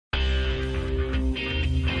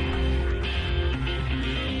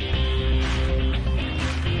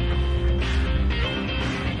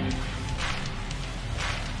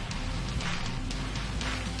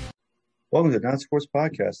Welcome to the Non-Sports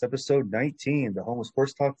Podcast, episode 19, the home of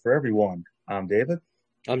sports talk for everyone. I'm David.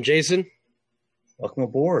 I'm Jason. Welcome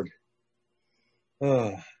aboard.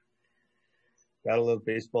 Gotta love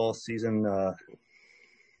baseball season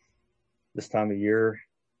this time of year.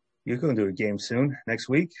 You're going to do a game soon, next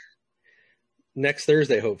week? Next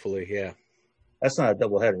Thursday, hopefully, yeah. That's not a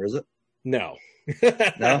doubleheader, is it? No.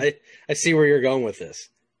 No? I see where you're going with this.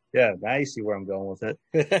 Yeah, now you see where I'm going with it.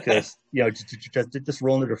 Because, just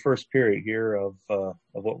roll into the first period here of what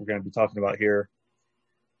we're going to be talking about here.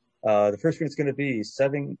 The first period is going to be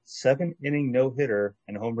seven inning no-hitter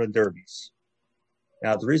and home run derbies.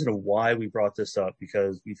 Now, the reason why we brought this up,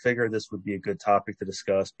 because we figured this would be a good topic to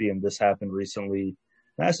discuss, being this happened recently.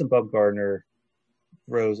 Madison Bumgarner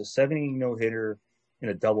throws a 7-inning no-hitter in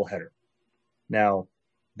a doubleheader. Now,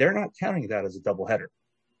 they're not counting that as a doubleheader.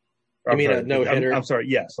 You mean a no-hitter? I'm sorry.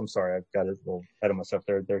 Yes, I'm sorry. I've got it a little ahead of myself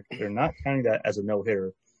there. They're not counting that as a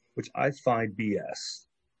no-hitter, which I find BS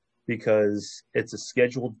because it's a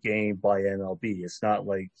scheduled game by MLB. It's not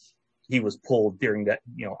like he was pulled during that,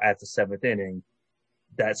 at the 7th inning.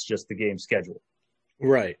 That's just the game schedule.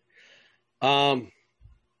 Right. So,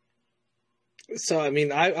 I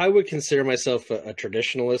mean, I would consider myself a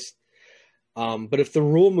traditionalist. But if the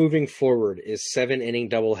rule moving forward is 7-inning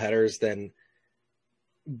doubleheaders, then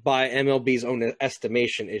by MLB's own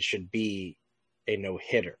estimation, it should be a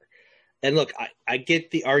no-hitter. And look, I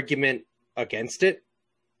get the argument against it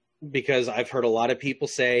because I've heard a lot of people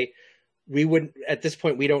say at this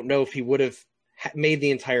point, we don't know if he would have made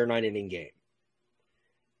the entire 9-inning game.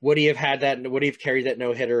 Would he have carried that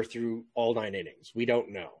no-hitter through all 9 innings? We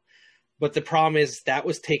don't know. But the problem is that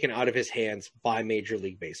was taken out of his hands by Major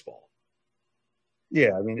League Baseball.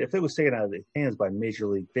 Yeah, I mean, if it was taken out of his hands by Major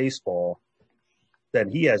League Baseball, then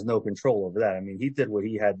he has no control over that. I mean, he did what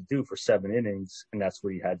he had to do for 7 innings, and that's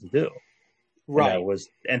what he had to do. Right.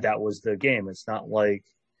 And that was the game. It's not like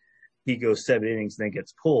he goes 7 innings and then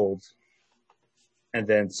gets pulled, and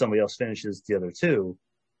then somebody else finishes the other 2.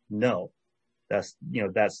 No, that's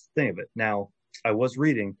the thing of it. Now, I was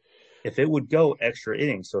reading, if it would go extra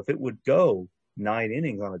innings, so if it would go 9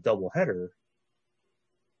 innings on a doubleheader,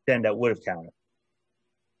 then that would have counted.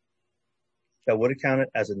 That would have counted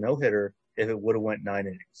as a no-hitter if it would have went 9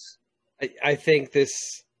 innings. I think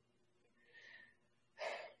this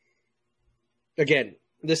 – again,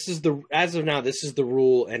 as of now, this is the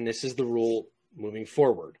rule, and this is the rule moving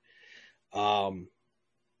forward. I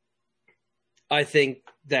think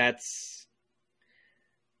they're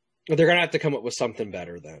going to have to come up with something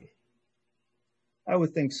better then. I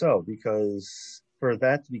would think so, because for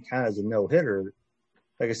that to be counted as a no-hitter,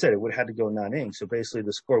 like I said, it would have had to go 9 innings. So basically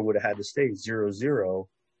the score would have had to stay 0-0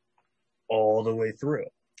 all the way through.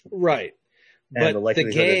 Right. And but the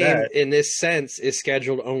game, in this sense, is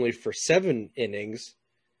scheduled only for 7 innings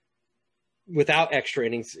without extra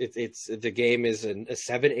innings. The game is a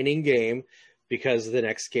 7-inning game because the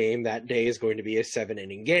next game that day is going to be a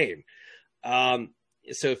 7-inning game. And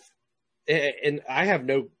I have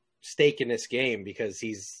no stake in this game because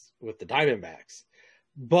he's with the Diamondbacks,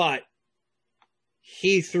 but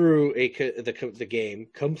he threw the game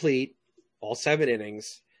complete, all 7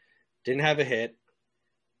 innings, didn't have a hit.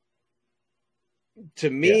 To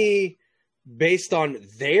me, based on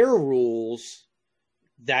their rules,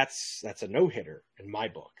 that's a no-hitter in my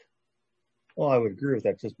book. Well, I would agree with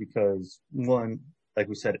that just because, one, like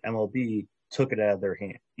we said, MLB took it out of their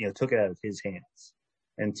hand, took it out of his hands.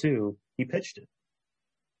 And 2, he pitched it.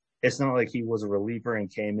 It's not like he was a reliever and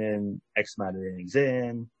came in X amount of innings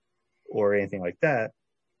in or anything like that.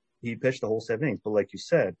 He pitched the whole 7 innings. But like you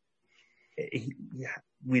said,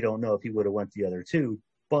 we don't know if he would have went the other 2,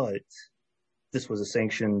 but this was a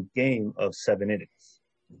sanctioned game of 7 innings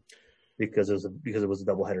because it was a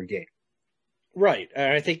doubleheader game. Right.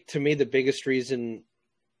 And I think to me the biggest reason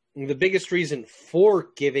for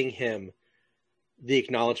giving him the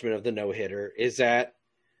acknowledgement of the no-hitter is that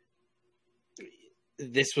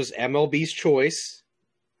this was MLB's choice.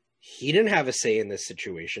 He didn't have a say in this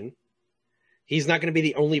situation. He's not going to be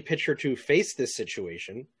the only pitcher to face this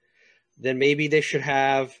situation. Then maybe they should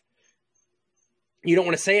have, you don't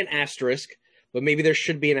want to say an asterisk, but maybe there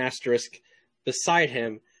should be an asterisk beside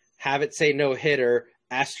him. Have it say no-hitter,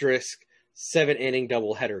 asterisk, 7-inning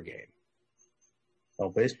doubleheader game. Well,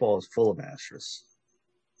 baseball is full of asterisks.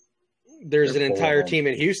 There's an entire team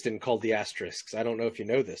in Houston called the Asterisks. I don't know if you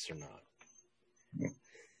know this or not.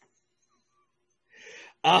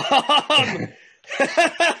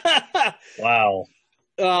 Wow.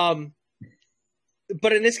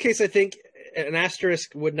 But in this case, I think an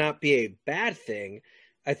asterisk would not be a bad thing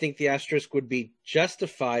I think the asterisk would be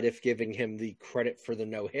justified if giving him the credit for the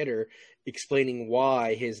no-hitter, explaining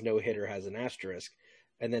why his no-hitter has an asterisk,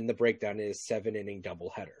 and then the breakdown is 7-inning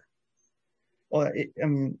doubleheader. Well, I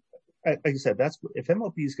mean, like I said, if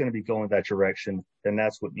MLB is going to be going that direction, then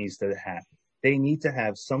that's what needs to happen. They need to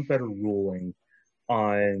have some better ruling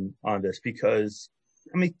on this because,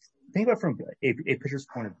 I mean, think about it from a pitcher's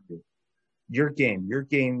point of view. Your game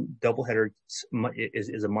doubleheader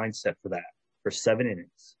is a mindset for that, for 7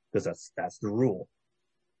 innings, because that's the rule.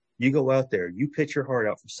 You go out there, you pitch your heart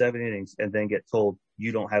out for 7 innings, and then get told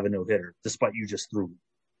you don't have a no-hitter, despite you just threw.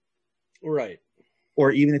 Right.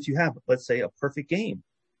 Or even if you have, let's say, a perfect game.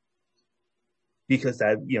 Because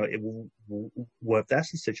that, what if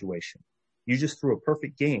that's the situation? You just threw a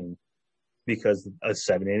perfect game because a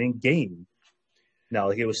 7-inning game. Now,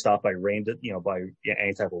 like it was stopped by rain, by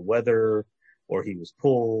any type of weather, or he was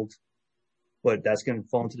pulled, but that's going to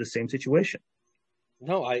fall into the same situation.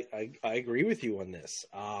 No, I agree with you on this.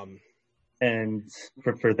 And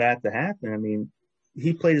for that to happen, I mean,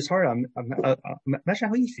 he played his heart out. Imagine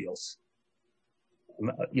how he feels.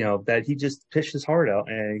 That he just pitched his heart out,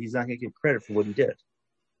 and he's not going to get credit for what he did.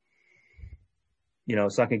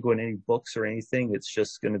 It's not going to go in any books or anything. It's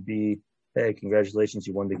just going to be, hey, congratulations,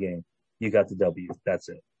 you won the game. You got the W. That's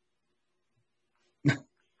it.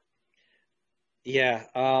 Yeah.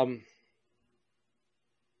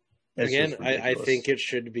 Again, I think it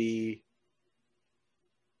should be.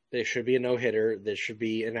 There should be a no-hitter. There should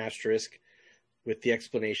be an asterisk with the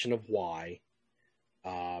explanation of why.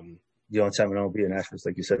 The only time it won't be an asterisk,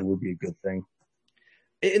 like you said, it would be a good thing.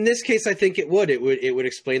 In this case, I think it would. It would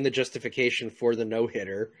explain the justification for the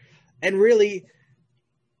no-hitter. And really,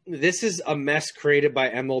 this is a mess created by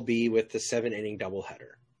MLB with the 7-inning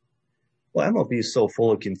doubleheader. Well, MLB is so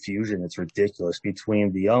full of confusion. It's ridiculous.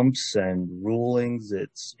 Between the umps and rulings,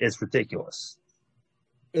 it's ridiculous.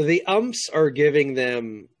 The umps are giving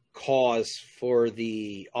them cause for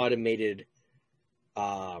the automated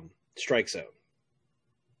strike zone.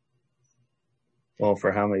 Well,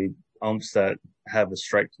 for how many umps that have a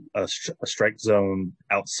strike zone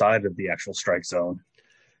outside of the actual strike zone?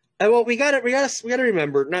 Well, we gotta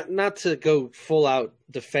remember not to go full out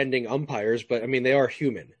defending umpires, but I mean they are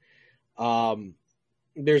human.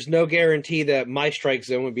 There's no guarantee that my strike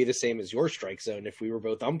zone would be the same as your strike zone if we were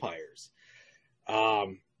both umpires.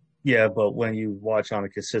 Yeah, but when you watch on a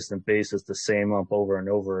consistent basis the same ump over and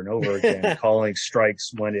over and over again, calling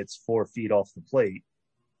strikes when it's 4 feet off the plate,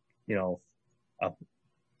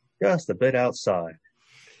 just a bit outside.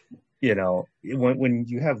 When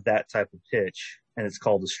you have that type of pitch and it's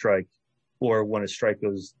called a strike, or when a strike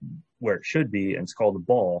goes where it should be and it's called a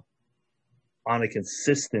ball, on a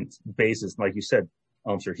consistent basis, like you said,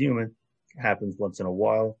 umps are human, happens once in a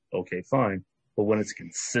while, okay, fine. But when it's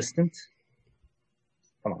consistent,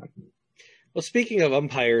 come on. Well, speaking of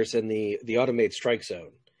umpires and the automated strike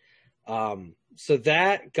zone, so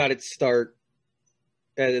that got its start,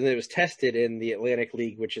 and it was tested in the Atlantic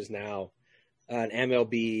League, which is now an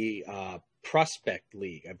MLB Prospect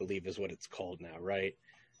League, I believe is what it's called now, right?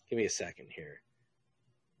 Give me a second here.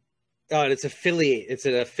 Oh, and it's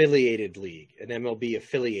an affiliated league, an MLB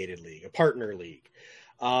affiliated league, a partner league.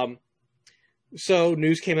 So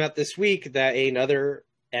news came out this week that another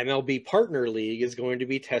MLB Partner League is going to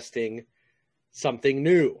be testing something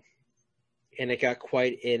new. And it got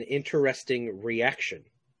quite an interesting reaction.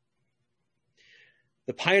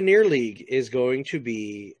 The Pioneer League is going to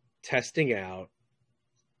be testing out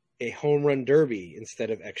a home run derby instead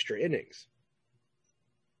of extra innings.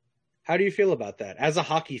 How do you feel about that as a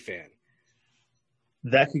hockey fan?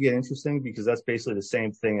 That could get interesting because that's basically the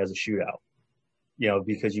same thing as a shootout.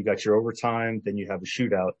 Because you got your overtime, then you have a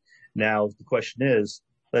shootout. Now, the question is,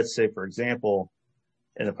 let's say, for example,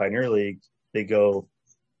 in the Pioneer League, they go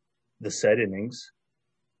the set innings.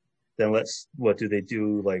 Then what do they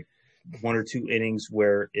do? Like 1 or 2 innings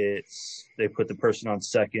where they put the person on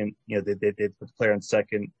second, they put the player on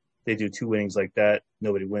second. They do 2 innings like that.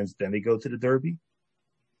 Nobody wins. Then they go to the derby.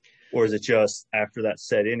 Or is it just after that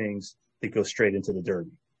set innings, they go straight into the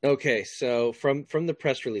derby? Okay, so from the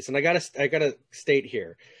press release, and I gotta state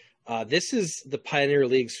here, this is the Pioneer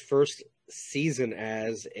League's first season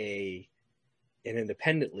as an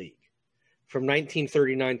independent league. From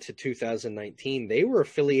 1939 to 2019, they were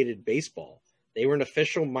affiliated baseball. They were an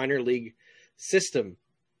official minor league system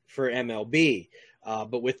for MLB,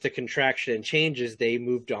 but with the contraction and changes, they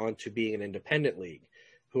moved on to being an independent league,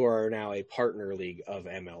 who are now a partner league of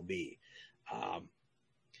MLB.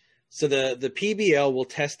 So the PBL will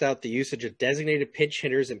test out the usage of designated pinch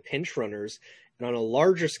hitters and pinch runners, and on a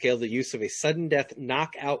larger scale, the use of a sudden death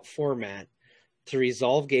knockout format to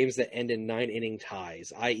resolve games that end in 9-inning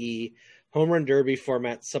ties, i.e., home run derby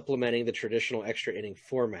format supplementing the traditional extra inning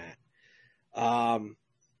format. The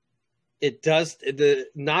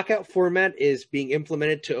knockout format is being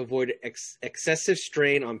implemented to avoid excessive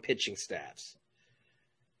strain on pitching staffs.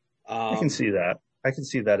 I can see that. I can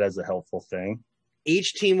see that as a helpful thing.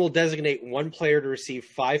 Each team will designate one player to receive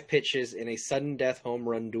 5 pitches in a sudden death home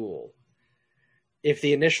run duel. If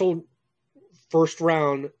the initial first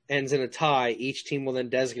round ends in a tie, each team will then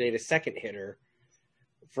designate a second hitter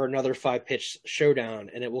for another 5-pitch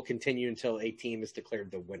showdown, and it will continue until a team is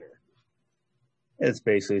declared the winner. It's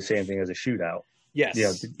basically the same thing as a shootout.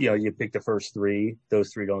 Yes. You pick the first 3.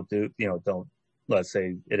 Those 3 don't, let's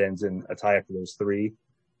say it ends in a tie after those 3.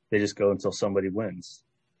 They just go until somebody wins.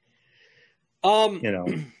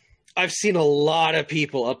 I've seen a lot of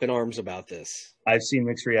people up in arms about this. I've seen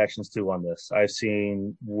mixed reactions too on this. I've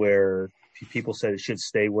seen where people said it should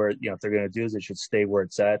stay where, if they're going to do this, it should stay where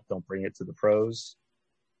it's at. Don't bring it to the pros.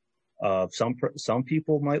 Some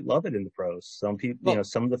people might love it in the pros. Some people,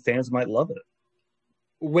 some of the fans might love it.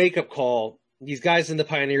 Wake up call. These guys in the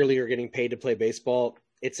Pioneer League are getting paid to play baseball.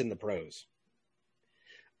 It's in the pros.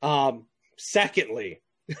 Secondly,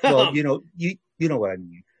 well, you know what I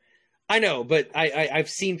mean. I know, but I've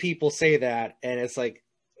seen people say that, and it's like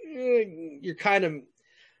you're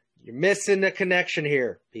missing the connection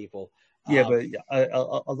here, people. Yeah, but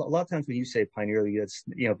a lot of times when you say Pioneer League, it's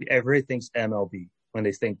everybody thinks MLB when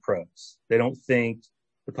they think pros. They don't think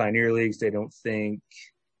the Pioneer Leagues. They don't think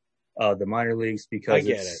the minor leagues because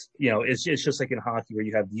it's just like in hockey where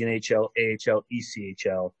you have the NHL, AHL,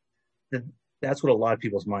 ECHL. That's what a lot of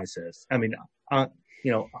people's mindset is. I mean,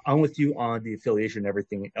 I'm with you on the affiliation and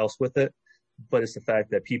everything else with it, but it's the fact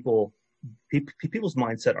that people's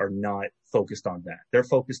mindset are not focused on that. They're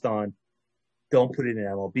focused on don't put it in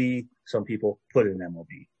MLB. Some people put it in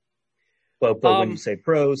MLB. But when you say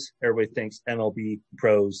pros, everybody thinks MLB,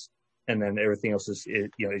 pros, and then everything else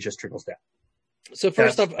it just trickles down. So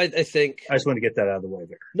first off, I think I just want to get that out of the way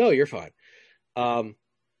there. No, you're fine.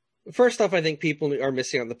 First off, I think people are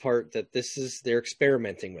missing on the part that they're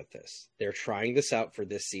experimenting with this. They're trying this out for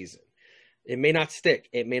this season. It may not stick.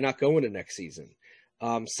 It may not go into next season.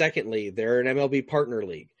 Secondly, they're an MLB Partner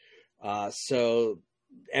League. So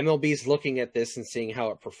MLB is looking at this and seeing how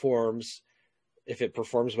it performs. If it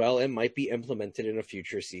performs well, it might be implemented in a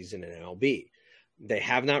future season in MLB. They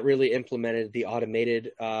have not really implemented the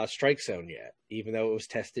automated strike zone yet, even though it was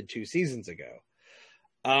tested 2 seasons ago.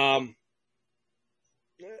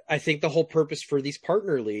 I think the whole purpose for these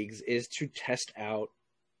partner leagues is to test out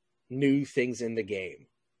new things in the game.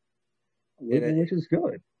 Which is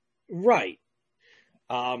good. Right.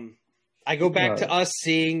 I go back to us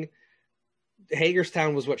seeing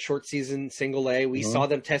Hagerstown was short season single A. We saw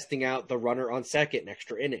them testing out the runner on second in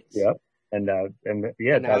extra innings. Yep. And now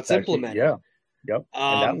it's implemented. Yeah. Yep.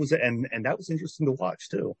 And that was interesting to watch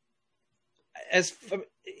too.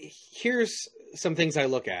 Here's some things I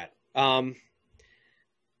look at.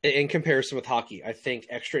 In comparison with hockey, I think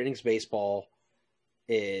extra innings baseball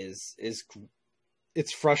it's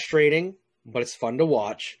frustrating, but it's fun to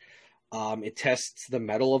watch. It tests the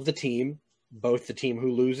mettle of the team, both the team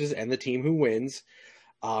who loses and the team who wins.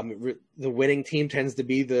 The winning team tends to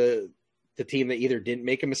be the team that either didn't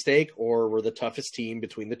make a mistake or were the toughest team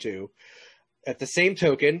between the two. At the same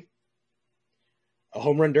token, a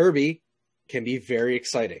home run derby can be very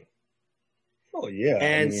exciting. Oh, yeah.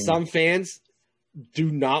 And some fans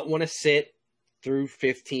do not want to sit through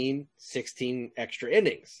 15, 16 extra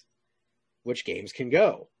innings, which games can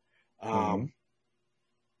go.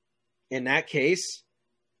 In that case,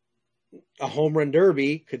 a home run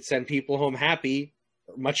derby could send people home happy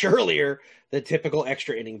much earlier than typical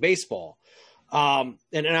extra inning baseball. And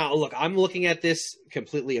now, look, I'm looking at this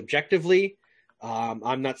completely objectively.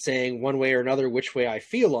 I'm not saying one way or another which way I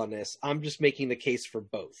feel on this. I'm just making the case for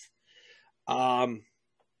both. Well,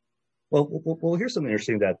 here's something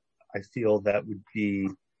interesting that I feel that would be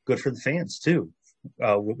good for the fans too,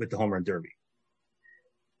 with the home run derby,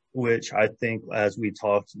 which I think, as we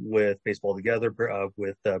talked with Baseball Together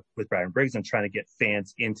with Brian Briggs and trying to get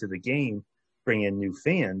fans into the game, bring in new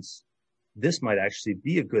fans, this might actually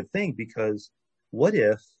be a good thing, because what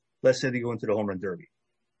if, let's say they go into the home run derby,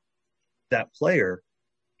 that player,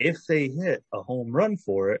 if they hit a home run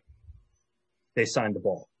for it, they sign the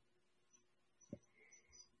ball.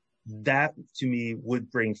 That, to me, would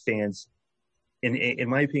bring fans. In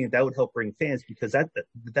my opinion, that would help bring fans, because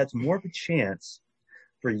that's more of a chance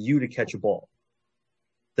for you to catch a ball.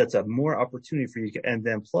 That's a more opportunity for you. And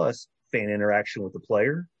then plus fan interaction with the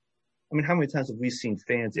player. I mean, how many times have we seen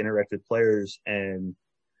fans interact with players and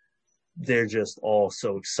they're just all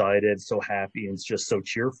so excited, so happy, and it's just so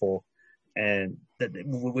cheerful, and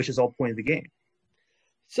which is all point of the game.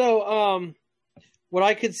 So, what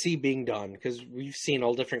I could see being done, because we've seen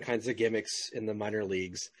all different kinds of gimmicks in the minor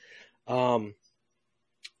leagues,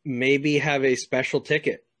 maybe have a special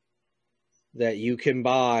ticket that you can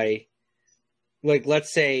buy. Like,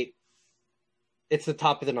 let's say it's the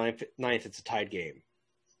top of the ninth, it's a tied game.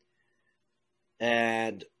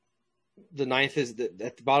 And the ninth is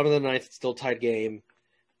at the bottom of the ninth, it's still a tied game.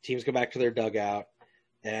 Teams go back to their dugout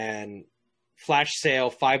and flash sale,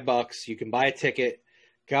 $5. You can buy a ticket,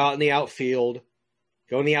 go out in the outfield,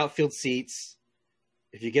 go in the outfield seats.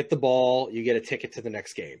 If you get the ball, you get a ticket to the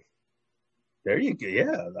next game. There you go.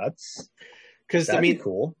 Yeah, that'd be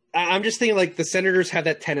cool. I'm just thinking like the Senators have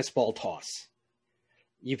that tennis ball toss.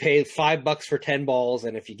 You pay $5 for 10 balls,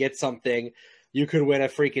 and if you get something, you could win a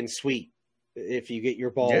freaking suite if you get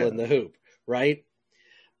your ball in the hoop, right?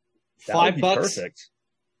 That $5. Perfect.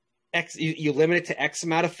 You limit it to X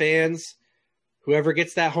amount of fans. Whoever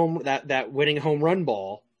gets that winning home run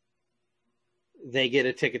ball, they get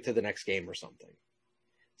a ticket to the next game or something.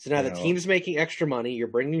 So now the team's making extra money. You're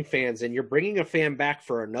bringing fans in. You're bringing a fan back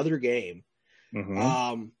for another game.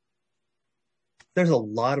 Mm-hmm. There's a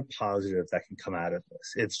lot of positive that can come out of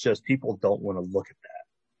this. It's just people don't want to look at that.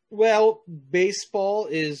 Well, baseball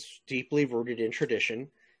is deeply rooted in tradition,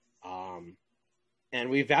 and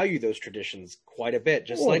we value those traditions quite a bit,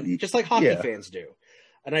 just like hockey fans do.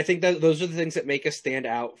 And I think that those are the things that make us stand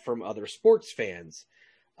out from other sports fans,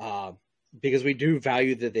 because we do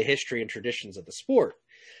value the history and traditions of the sport.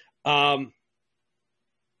 But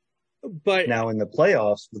now in the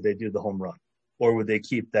playoffs, would they do the home run, or would they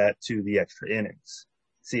keep that to the extra innings?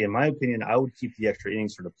 See, in my opinion, I would keep the extra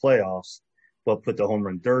innings for the playoffs, but put the home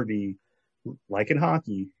run derby, like in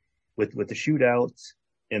hockey, with the shootouts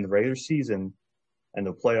in the regular season, and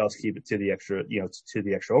the playoffs keep it to the extra, to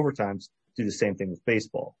the extra overtimes. Do the same thing with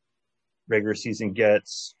baseball. Regular season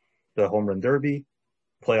gets the home run derby,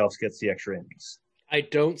 playoffs gets the extra innings. I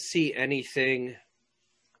don't see anything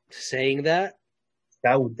saying that.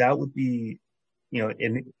 That would be,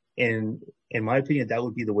 in my opinion, that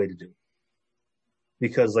would be the way to do it.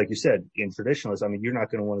 Because, like you said, in traditionalists, I mean, you're not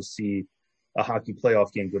going to want to see a hockey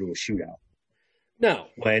playoff game go to a shootout. No.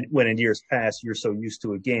 When in years past, you're so used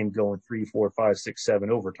to a game going 3, 4, 5, 6, 7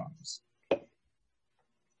 overtimes.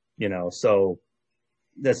 So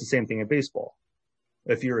that's the same thing in baseball.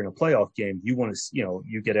 If you're in a playoff game, you want to,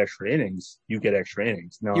 you get extra innings. You get extra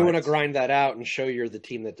innings. No, you want to grind that out and show you're the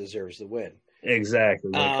team that deserves the win. Exactly.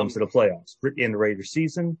 When it comes to the playoffs, in the regular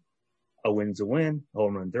season, a win's a win.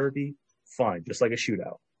 Home run derby, fine, just like a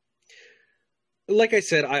shootout. Like I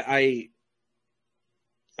said, I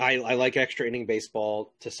like extra inning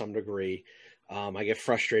baseball to some degree. I get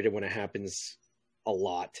frustrated when it happens a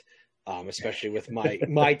lot, especially with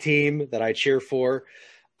my team that I cheer for.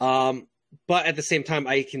 But at the same time,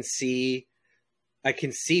 I can see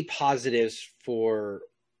positives for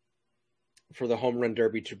the home run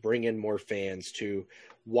derby to bring in more fans, to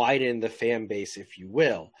widen the fan base, if you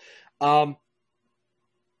will. The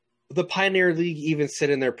Pioneer League even said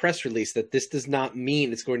in their press release that this does not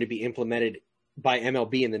mean it's going to be implemented by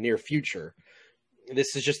MLB in the near future.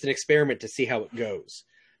 This is just an experiment to see how it goes.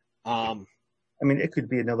 I mean, it could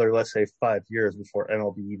be another, let's say, 5 years before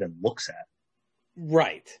MLB even looks at it.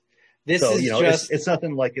 Right. It's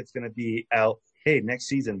nothing like it's going to be out, hey, next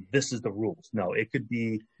season, this is the rules. No, it could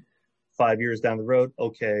be 5 years down the road.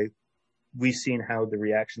 Okay, we've seen how the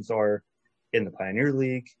reactions are in the Pioneer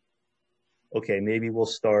League. Okay, maybe we'll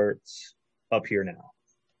start up here now.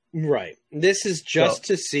 Right. This is just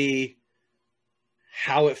to see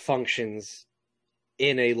how it functions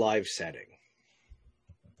in a live setting.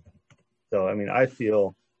 So, I mean, I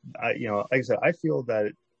feel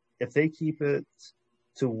that if they keep it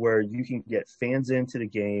to where you can get fans into the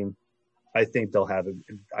game, I think they'll have it.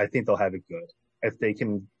 I think they'll have it good. If they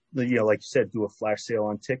can, like you said, do a flash sale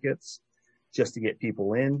on tickets just to get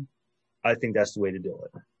people in, I think that's the way to do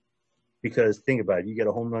it. Because think about it, you get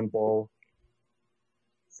a home run ball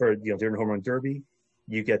for during the home run derby,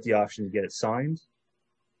 you get the option to get it signed.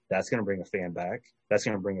 That's going to bring a fan back. That's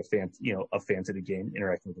going to bring a fan to the game,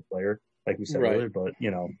 interacting with the player, like we said earlier.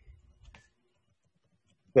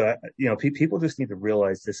 But people just need to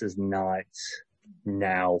realize this is not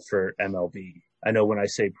now for MLB. I know when I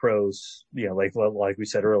say pros, like we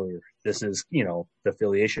said earlier, this is the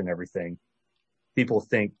affiliation and everything. People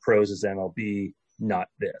think pros is MLB, not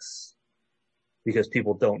this, because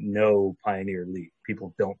people don't know Pioneer League.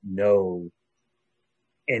 People don't know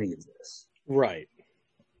any of this. Right.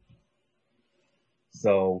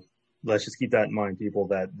 So let's just keep that in mind, people,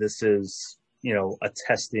 that this is, a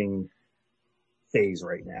testing phase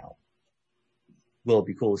right now. Will it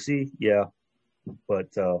be cool to see? Yeah. But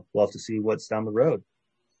we'll have to see what's down the road.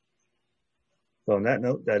 So on that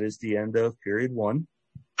note, that is the end of period 1.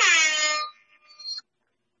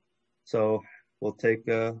 So we'll take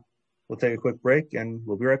a quick break and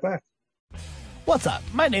we'll be right back. What's up?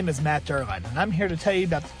 My name is Matt Derlin, and I'm here to tell you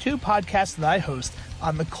about the 2 podcasts that I host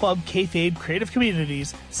on the Club Kayfabe Creative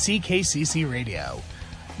Community's CKCC Radio.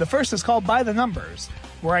 The first is called By the Numbers,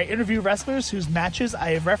 where I interview wrestlers whose matches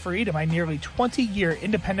I have refereed in my nearly 20-year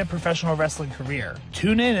independent professional wrestling career.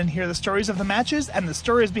 Tune in and hear the stories of the matches and the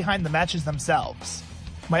stories behind the matches themselves.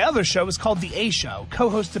 My other show is called The A Show,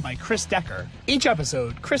 co-hosted by Chris Decker. Each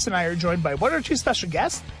episode, Chris and I are joined by 1 or 2 special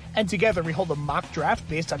guests, and together we hold a mock draft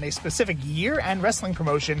based on a specific year and wrestling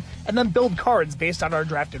promotion, and then build cards based on our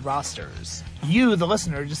drafted rosters. You, the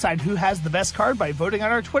listener, decide who has the best card by voting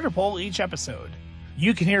on our Twitter poll each episode.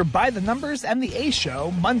 You can hear By the Numbers and The A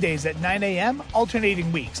Show Mondays at 9 a.m.,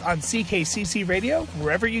 alternating weeks on CKCC Radio,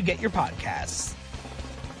 wherever you get your podcasts.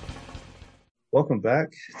 Welcome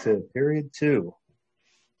back to period 2.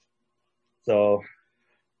 So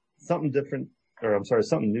something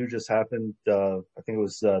new just happened. I think it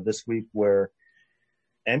was this week, where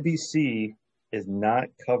NBC is not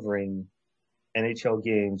covering NHL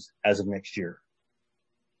games as of next year.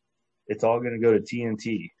 It's all going to go to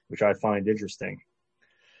TNT, which I find interesting,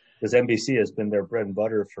 because NBC has been their bread and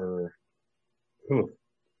butter for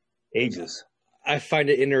ages. I find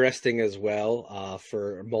it interesting as well,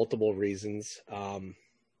 for multiple reasons.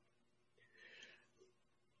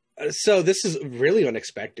 So this is really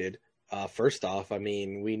unexpected. First off, I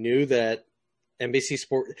mean, we knew that NBC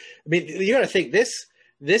Sport. I mean, you got to think this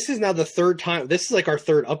is now the 3rd time. This is like our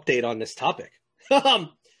 3rd update on this topic.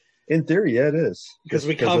 In theory, yeah, it is, because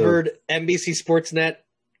we covered NBC SportsNet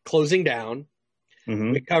closing down.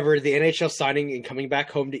 Mm-hmm. We covered the NHL signing and coming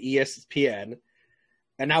back home to ESPN,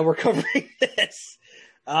 and now we're covering this.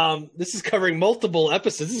 This is covering multiple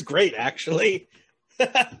episodes. This is great, actually.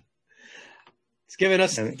 It's giving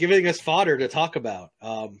us fodder to talk about.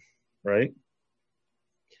 Right?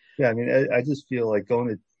 Yeah, I mean, I just feel like going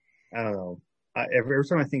to, I don't know. Every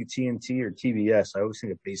time I think of TNT or TBS, I always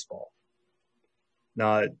think of baseball,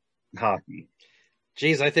 not hockey.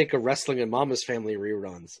 Geez, I think of Wrestling and Mama's Family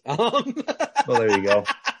reruns. Well, there you go.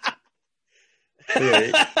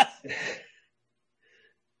 Yeah.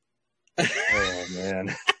 Oh,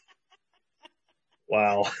 man.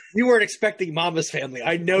 Wow. You weren't expecting Mama's Family.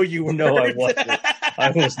 I know you were. No, I wasn't.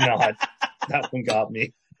 I was not. That one got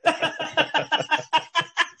me.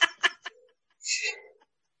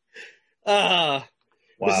 Wow.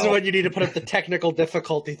 This is when you need to put up the technical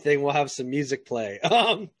difficulty thing. We'll have some music play.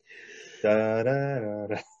 Da, da, da,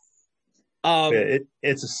 da.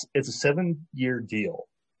 It's a 7-year deal,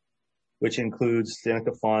 which includes Stanley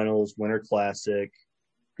Cup Finals, Winter Classic,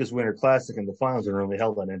 because Winter Classic and the finals are normally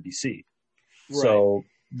held on NBC. Right. So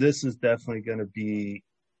this is definitely going to be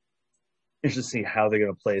interesting how they're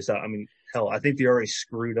going to play this out. I mean, hell, I think they already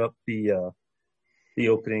screwed up the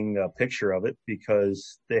opening picture of it,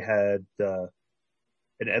 because they had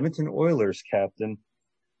an Edmonton Oilers captain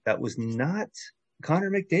that was not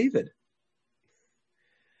Connor McDavid.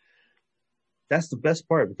 That's the best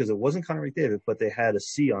part, because it wasn't Connor McDavid, but they had a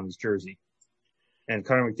C on his jersey. And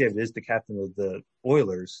Connor McDavid is the captain of the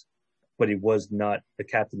Oilers, but he was not the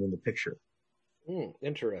captain in the picture.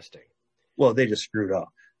 Interesting. Well, they just screwed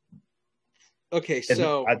up. Okay,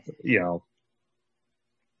 so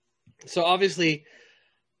so obviously,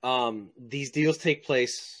 these deals take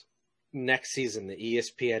place next season, the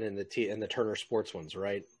ESPN and the Turner Sports ones,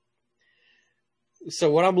 right? So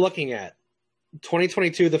what I'm looking at,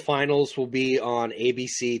 2022, the finals will be on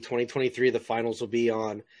ABC. 2023, the finals will be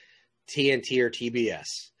on TNT or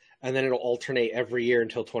TBS, and then it'll alternate every year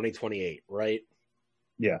until 2028, right?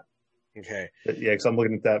 Yeah. Okay. Yeah, because I'm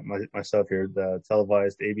looking at that myself here. The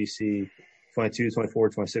televised ABC 22, 24,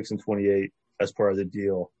 26, and 28 as part of the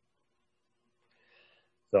deal.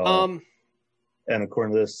 So, and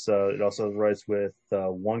according to this, it also writes with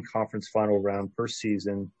 1 conference final round per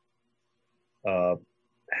season,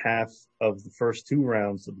 half of the first 2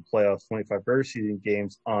 rounds of the playoffs, 25 regular season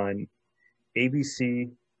games on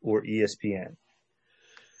ABC or ESPN.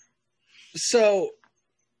 So,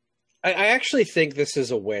 I actually think this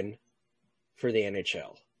is a win for the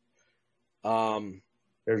NHL.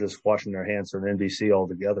 They're just washing their hands from NBC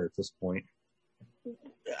altogether at this point.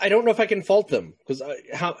 I don't know if I can fault them, because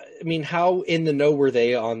how in the know were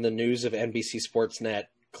they on the news of NBC SportsNet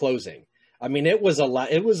closing? I mean, it was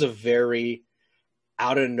a very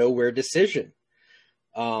out of nowhere decision.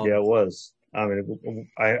 Yeah, it was. I mean,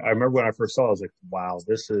 I remember when I first saw it, I was like, wow,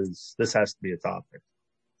 this has to be a topic.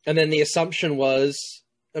 And then the assumption was,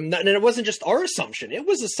 and it wasn't just our assumption, it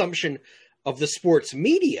was assumption of the sports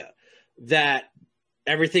media that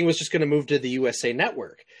everything was just going to move to the USA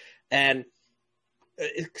Network. And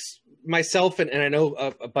myself, and I know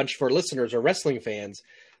a bunch of our listeners are wrestling fans,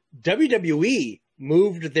 WWE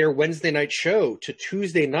moved their Wednesday night show to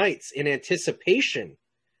Tuesday nights in anticipation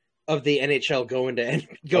of the NHL going to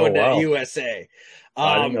USA.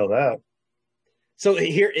 I didn't know that. So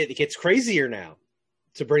here it gets crazier now,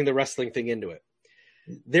 to bring the wrestling thing into it.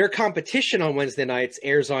 Their competition on Wednesday nights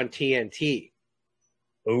airs on TNT.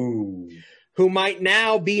 Ooh. Who might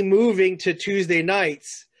now be moving to Tuesday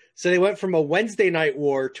nights. So they went from a Wednesday night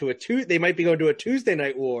war to they might be going to a Tuesday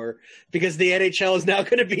night war because the NHL is now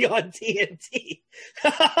going to be on TNT.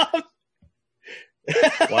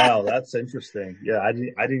 Wow, that's interesting. Yeah, I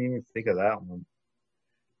didn't even think of that one.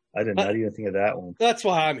 I did not even think of that one. That's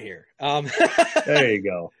why I'm here. There you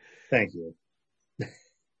go. Thank you.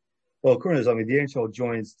 Well, according to this, the NHL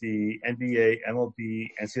joins the NBA, MLB,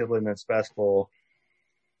 NCAA men's basketball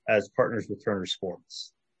as partners with Turner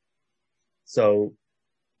Sports. So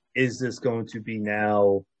is this going to be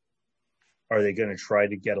now, are they going to try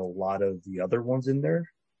to get a lot of the other ones in there?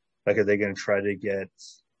 Like, are they going to try to get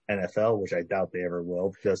NFL, which I doubt they ever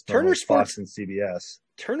will, because Turner Sports and CBS.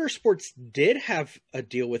 Turner Sports did have a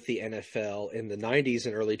deal with the NFL in the 90s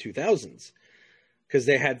and early 2000s because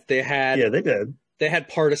they had yeah, they did. They had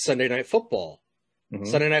part of Sunday Night Football. Mm-hmm.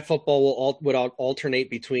 Sunday Night Football would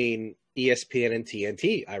alternate between ESPN and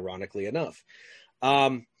TNT, ironically enough.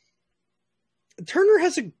 Turner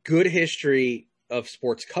has a good history of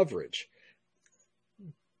sports coverage.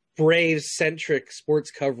 Braves-centric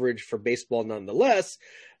sports coverage for baseball nonetheless.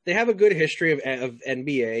 They have a good history of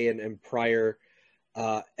NBA and prior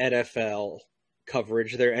NFL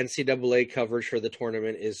coverage. Their NCAA coverage for the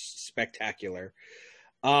tournament is spectacular.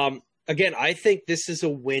 Again, I think this is a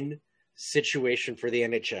win situation for the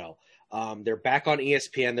NHL. They're back on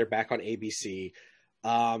ESPN. They're back on ABC.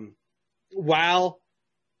 While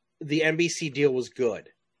the NBC deal was good,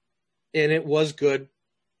 and it was good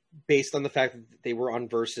based on the fact that they were on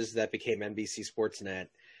Versus that became NBC SportsNet.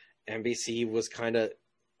 NBC was kind of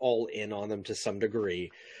all in on them to some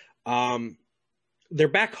degree. They're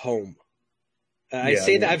back home.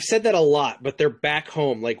 I've said that a lot, but they're back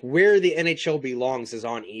home. Like, where the NHL belongs is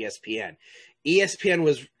on ESPN. ESPN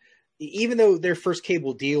was, even though their first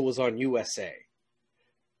cable deal was on USA,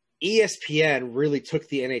 ESPN really took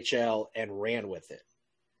the NHL and ran with it.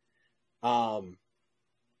 And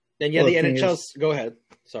yeah, the NHL's, go ahead.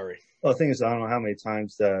 Sorry. Well, the thing is, I don't know how many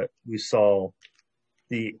times that we saw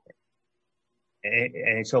the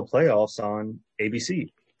NHL playoffs on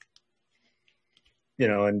ABC.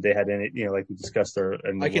 And they had, like we discussed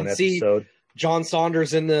in I can one see episode. John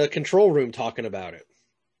Saunders in the control room talking about it.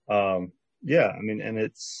 Yeah, and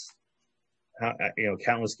it's,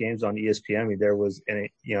 countless games on ESPN. There was,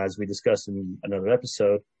 as we discussed in another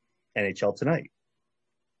episode, NHL Tonight.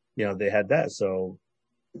 They had that,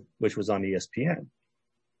 which was on ESPN.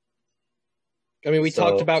 We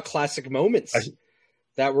talked about classic moments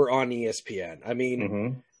that were on ESPN.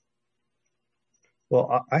 Mm-hmm.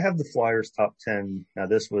 Well, I have the Flyers top 10. Now,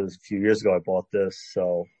 this was a few years ago I bought this,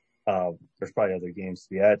 so there's probably other games to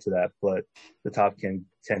be added to that. But the top 10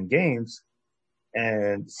 games,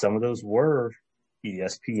 and some of those were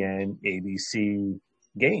ESPN, ABC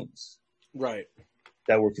games. Right.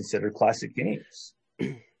 That were considered classic games.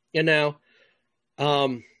 And now,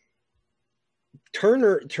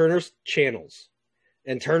 Turner's channels.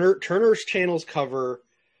 And Turner's channels cover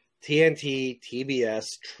TNT, TBS,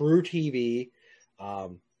 True TV.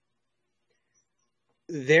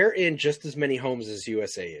 They're in just as many homes as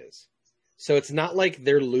USA is. So it's not like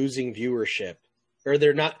they're losing viewership, or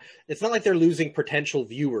it's not like they're losing potential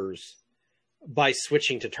viewers by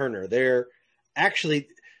switching to Turner.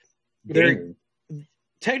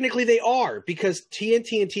 Technically they are, because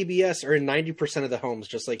TNT and TBS are in 90% of the homes,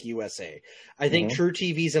 just like USA. I think True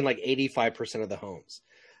TV's in like 85% of the homes.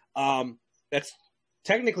 That's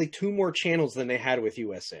technically 2 more channels than they had with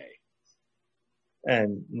USA.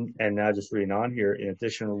 And now, just reading on here, in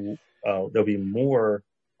addition, there'll be more,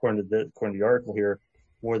 according to the article here,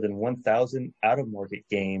 more than 1,000 out-of-market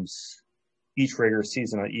games each regular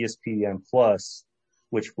season on ESPN Plus,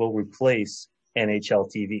 which will replace NHL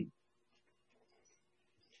TV.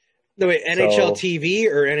 No, wait, NHL TV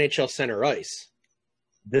or NHL Center Ice?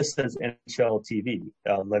 This says NHL TV.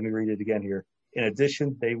 Let me read it again here. In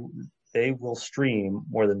addition, they will stream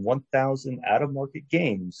more than 1,000 out-of-market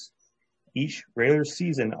games each regular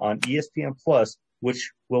season on ESPN Plus,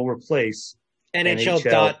 which will replace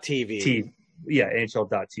NHL.TV. Yeah,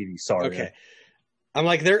 NHL.TV. Sorry. Okay. I'm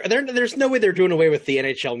like, there's no way they're doing away with the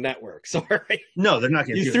NHL network. Sorry. No, they're not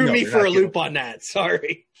going to. You threw me for a loop on that.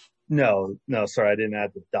 Sorry. No, sorry, I didn't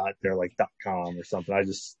add the dot there like .com or something. I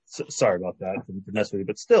just sorry about that to mess with you,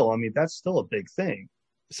 but still, I mean, that's still a big thing.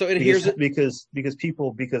 So and because I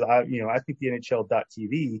think the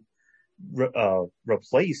NHL.TV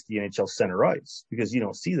replaced the NHL Center Ice because you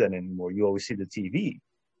don't see that anymore. You always see the TV.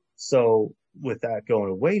 So with that going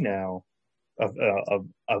away now,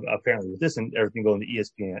 apparently with this and everything going to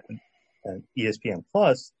ESPN and ESPN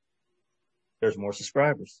Plus, there's more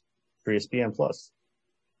subscribers for ESPN Plus.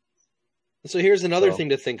 So here's another thing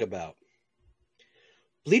to think about.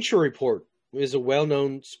 Bleacher Report is a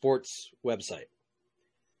well-known sports website.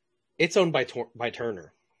 It's owned by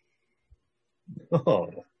Turner. Oh.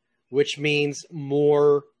 Which means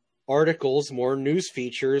more articles, more news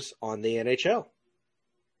features on the NHL.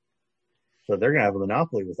 So they're going to have a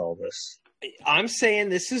monopoly with all this. I'm saying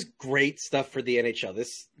this is great stuff for the NHL.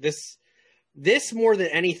 This more than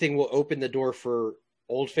anything will open the door for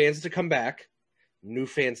old fans to come back, new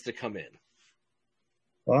fans to come in.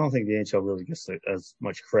 Well, I don't think the NHL really gets as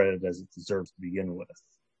much credit as it deserves to begin with.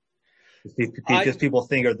 Because people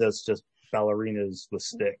think of this just ballerinas with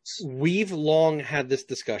sticks. We've long had this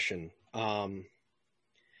discussion. The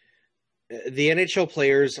NHL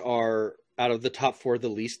players are out of the top 4 the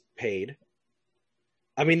least paid.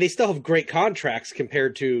 I mean, they still have great contracts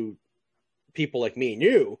compared to people like me and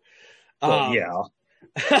you. Well, yeah.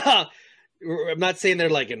 I'm not saying they're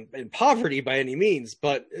like in poverty by any means,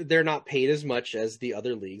 but they're not paid as much as the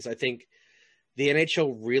other leagues. I think the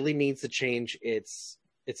NHL really needs to change its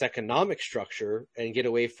economic structure and get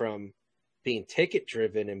away from being ticket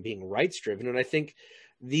driven and being rights driven. And I think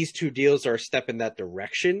these two deals are a step in that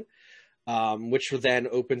direction, which then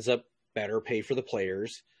opens up better pay for the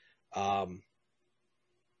players.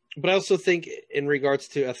 But I also think in regards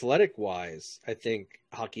to athletic wise, I think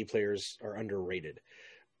hockey players are underrated.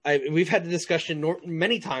 We've had the discussion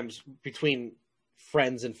many times between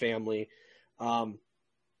friends and family. Who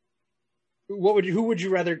would you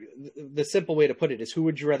rather? The simple way to put it is, who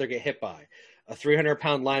would you rather get hit by? A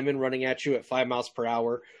 300-pound lineman running at you at 5 miles per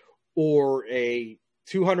hour, or a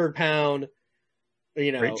 200-pound,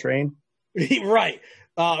 freight train, right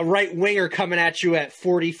winger coming at you at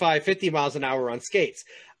 45, 50 miles an hour on skates?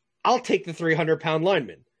 I'll take the 300-pound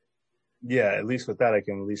lineman. Yeah, at least with that, I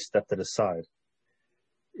can at least step to the side.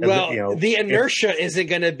 Well, the inertia isn't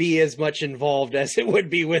going to be as much involved as it would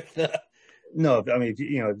be with the. No, I mean, if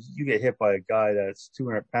you get hit by a guy that's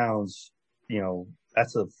 200 pounds,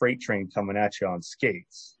 that's a freight train coming at you on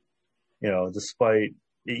skates. Despite,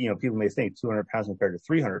 people may think 200 pounds compared to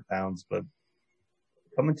 300 pounds, but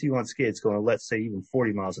coming to you on skates going, let's say, even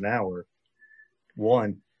 40 miles an hour,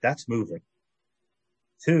 1, that's moving.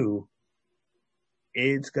 2,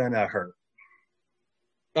 it's going to hurt.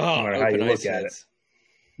 No matter how you look at it.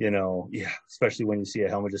 Especially when you see a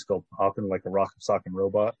helmet just go popping like a rock socket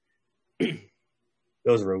robot.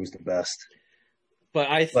 Those are always the best. But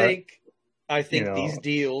I think these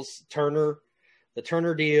deals, the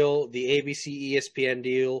Turner deal, the ABC ESPN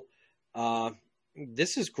deal,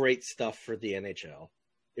 this is great stuff for the NHL.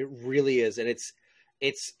 It really is, and it's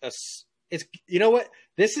you know what?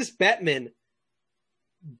 This is Bettman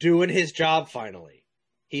doing his job finally.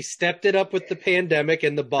 He stepped it up with the pandemic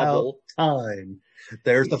and the bubble. Time.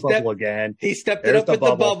 There's the bubble again. He stepped it up with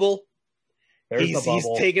the bubble. He's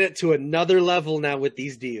taking it to another level now with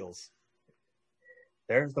these deals.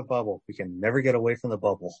 There's the bubble. We can never get away from the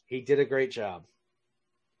bubble. He did a great job.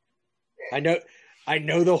 I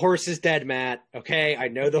know the horse is dead, Matt. Okay? I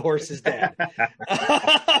know the horse is dead.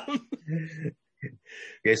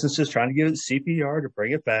 Jason's just trying to give it CPR to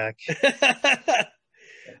bring it back. At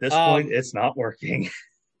this point, it's not working.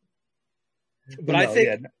 But I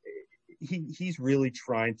think he's really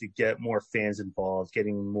trying to get more fans involved,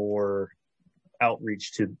 getting more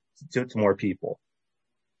outreach to more people.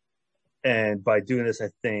 And by doing this, I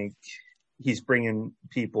think he's trying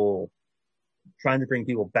to bring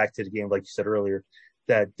people back to the game, like you said earlier,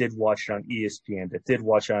 that did watch it on ESPN, that did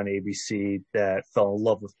watch it on ABC, that fell in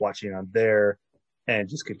love with watching it on there, and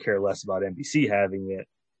just could care less about NBC having it.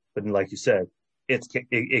 But like you said,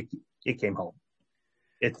 it came home.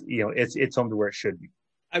 It's home to where it should be.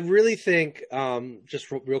 I really think,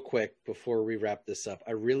 just real quick before we wrap this up,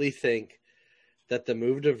 I really think that the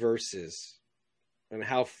move to Versus and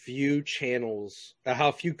how few channels,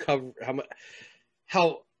 how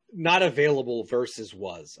not available Versus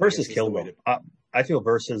was. Versus killed them. I feel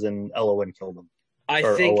Versus and LON killed them. I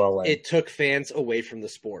think it took fans away from the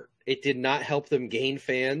sport. It did not help them gain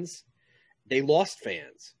fans. They lost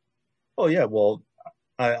fans. Oh, yeah. Well,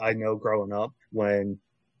 I know growing up when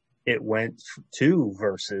it went to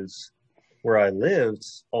versus where I lived.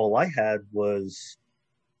 All I had was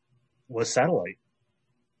satellite,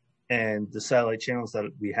 and the satellite channels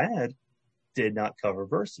that we had did not cover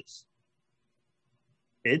versus.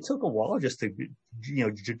 It took a while just to,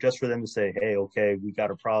 just for them to say, "Hey, okay, we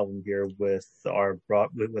got a problem here with our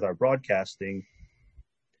broadcasting,"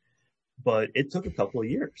 but it took a couple of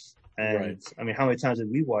years. And Right. I mean, how many times did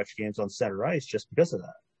we watch games on center ice just because of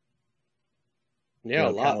that? Yeah,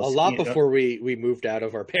 a lot before we moved out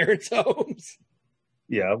of our parents' homes.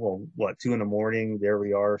 Yeah, well, 2 a.m, there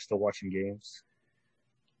we are still watching games.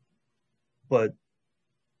 But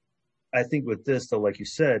I think with this, though, like you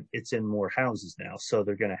said, it's in more houses now. So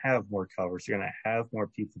they're going to have more coverage. They're going to have more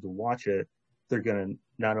people to watch it. They're going to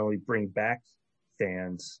not only bring back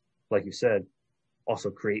fans, like you said,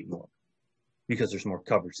 also create more because there's more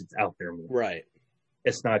coverage. It's out there more. Right.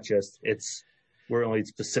 It's not just, we're only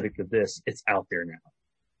specific to this. It's out there now.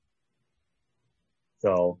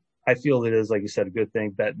 So I feel it is, like you said, a good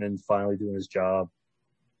thing. Bettman finally doing his job.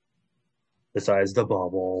 Besides the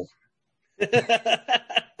bubble.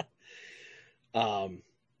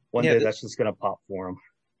 One day that's just going to pop for him.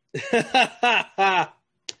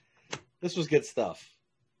 This was good stuff.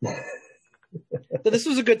 This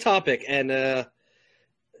was a good topic, and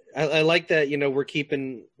I like that. We're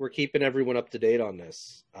keeping everyone up to date on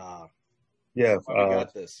this. We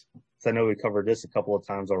got this. So I know we covered this a couple of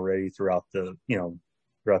times already throughout the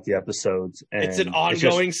episodes. And it's an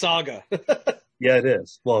ongoing saga. Yeah, it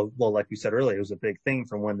is. Well, like you said earlier, it was a big thing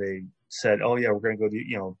from when they said, "Oh yeah, we're going to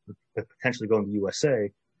go to potentially going to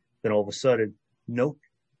USA." Then all of a sudden, nope,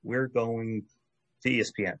 we're going to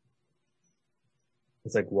ESPN.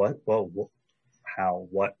 It's like, what? Well, how?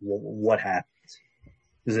 What happened?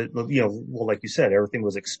 Is it, like you said, everything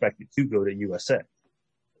was expected to go to USA,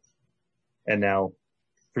 and now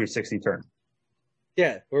 360 turn.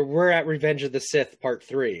 Yeah, we're at Revenge of the Sith Part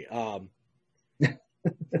 3.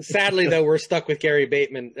 Sadly, though, we're stuck with Gary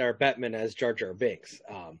Bettman as Jar Jar Binks.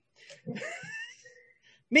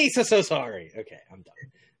 Me so sorry. Okay, I'm done.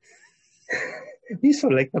 You so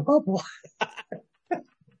like the bubble.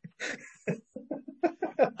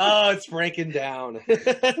 Oh, it's breaking down.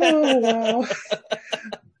 Oh, wow.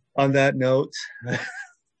 On that note,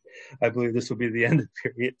 I believe this will be the end of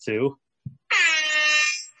period 2.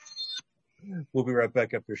 We'll be right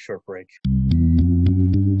back after a short break.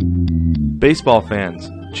 Baseball fans,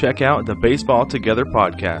 check out the Baseball Together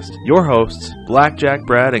podcast. Your hosts, Blackjack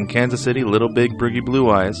Brad and Kansas City Little Big Broogie Blue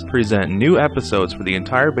Eyes, present new episodes for the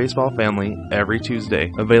entire baseball family every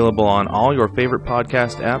Tuesday. Available on all your favorite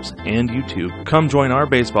podcast apps and YouTube. Come join our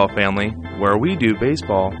baseball family where we do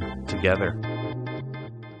baseball together.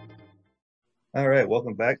 All right,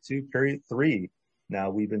 welcome back to period 3. Now,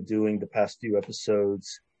 we've been doing the past few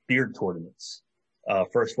episodes beard tournaments.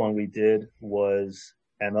 First one we did was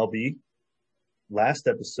MLB. Last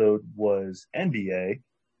episode was NBA,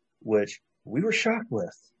 which we were shocked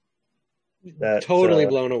with. That, totally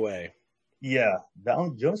blown away. Yeah,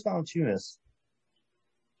 Jonas Valanciunas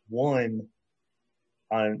won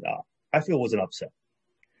on. I feel it was an upset.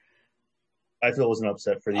 I feel it was an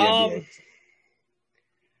upset for the NBA.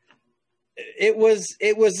 It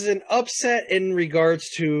was an upset in regards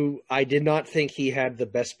to I did not think he had the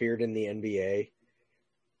best beard in the NBA.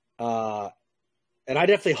 And I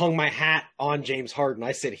definitely hung my hat on James Harden.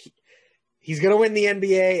 I said he's going to win the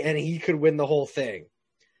NBA and he could win the whole thing.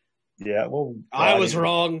 Yeah, well, I was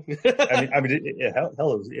wrong. It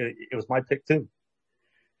was my pick too.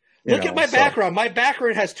 Look at my background. My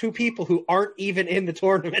background has 2 people who aren't even in the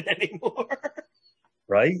tournament anymore.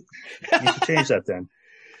 Right? You should change that then.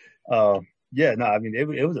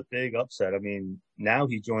 It was a big upset. I mean, now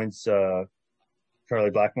he joins Charlie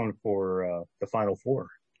Blackmon for the Final Four.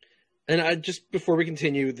 And just before we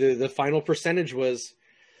continue, the final percentage was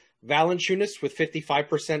Valanciunas with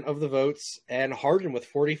 55% of the votes and Harden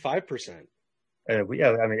with 45%. And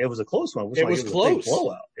it was a close one. It was close. A big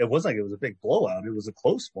blowout. It wasn't like it was a big blowout. It was a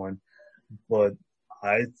close one, but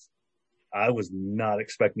I was not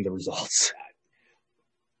expecting the results.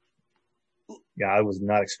 Yeah, I was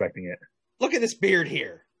not expecting it. Look at this beard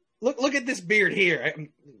here. Look at this beard here.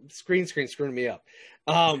 Screen screwing me up.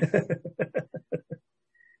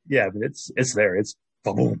 Yeah, but it's there. It's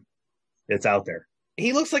boom. It's out there.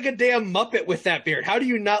 He looks like a damn Muppet with that beard. How do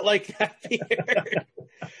you not like that beard?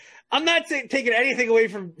 I'm not taking anything away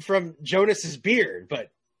from Jonas's beard,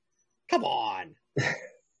 but come on.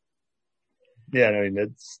 Yeah, I mean,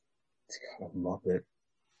 it's kind of Muppet.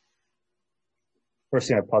 First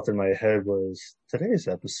thing that popped in my head was today's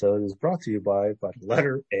episode is brought to you by the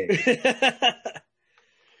letter A.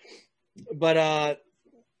 But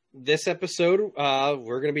this episode,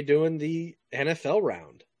 we're going to be doing the NFL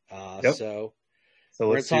round. Yep. So we're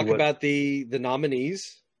going to talk about the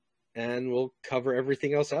nominees, and we'll cover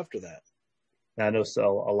everything else after that. I know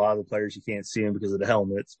a lot of the players you can't see them because of the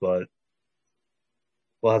helmets, but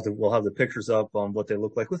we'll have the pictures up on what they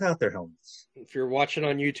look like without their helmets. If you're watching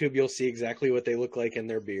on YouTube, you'll see exactly what they look like in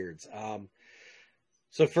their beards.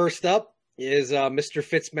 So first up is Mr.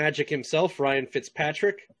 Fitzmagic himself, Ryan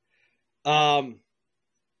Fitzpatrick. Damn,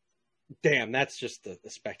 that's just a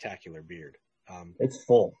spectacular beard. It's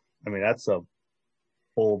full. I mean, that's a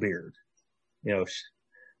full beard. You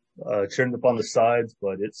know, trimmed up on the sides,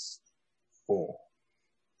 but it's full.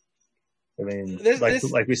 I mean,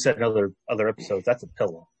 like we said in other episodes, that's a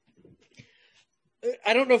pillow.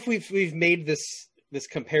 I don't know if we've made this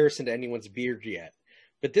comparison to anyone's beard yet,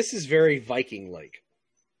 but this is very Viking-like.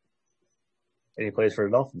 And he plays for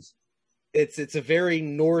the Dolphins. It's a very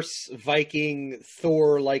Norse Viking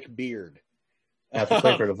Thor-like beard. Now, if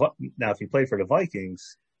he played for the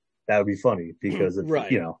Vikings, that would be funny because right.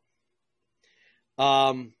 You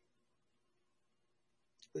know.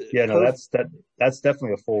 Yeah, no, that's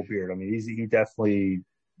definitely a full beard. I mean, he definitely,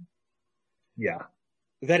 yeah.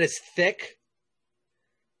 That is thick.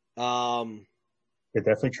 It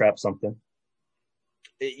definitely traps something.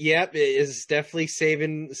 Yep, it is definitely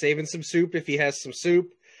saving some soup if he has some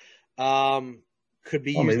soup. Could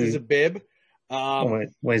be used as a bib. When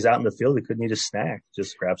he's out in the field, he could need a snack.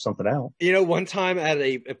 Just grab something out. You know, one time at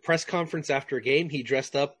a press conference after a game, he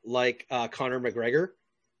dressed up like Conor McGregor.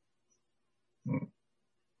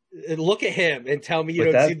 Look at him and tell me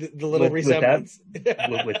you don't see the little resemblance.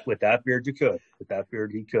 With that beard, you could. With that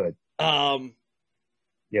beard, he could.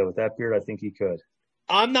 Yeah, with that beard, I think he could.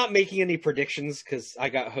 I'm not making any predictions because I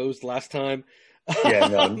got hosed last time.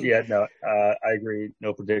 No. I agree.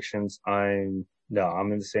 No predictions. I'm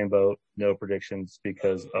in the same boat. No predictions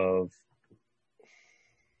because of,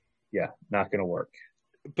 not going to work.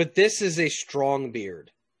 But this is a strong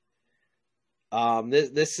beard.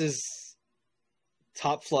 This is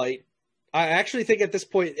top flight. I actually think at this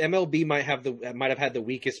point MLB might have had the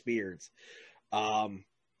weakest beards.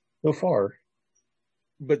 So far.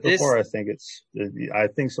 But so far, I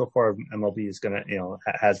think so far MLB is gonna,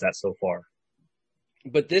 has that so far.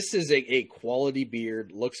 But this is a quality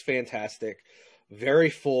beard. Looks fantastic.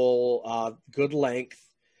 Very full. Good length.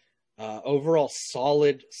 Overall,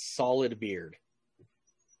 solid beard.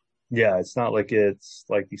 Yeah, it's not like it's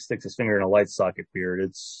like he sticks his finger in a light socket beard.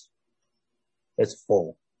 It's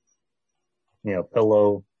full.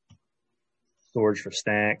 Pillow, storage for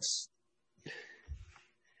snacks.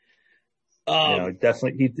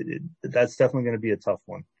 Definitely, that's definitely going to be a tough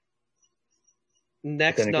one.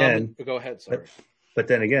 Next, go ahead. Sorry, but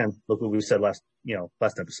then again, look what we said last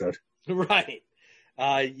episode. Right,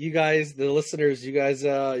 you guys, the listeners, you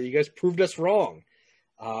guys proved us wrong,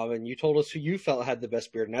 and you told us who you felt had the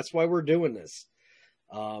best beard, and that's why we're doing this.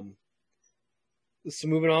 So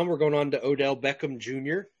moving on, we're going on to Odell Beckham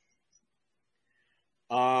Jr.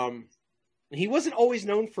 He wasn't always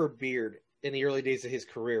known for a beard in the early days of his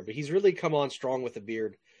career, but he's really come on strong with a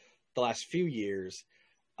beard the last few years.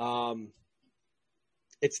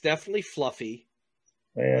 It's definitely fluffy.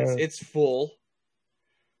 It's full.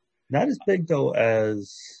 Not as big though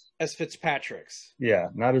as Fitzpatrick's. Yeah,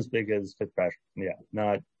 not as big as Fitzpatrick. Yeah,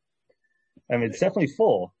 not. I mean, it's definitely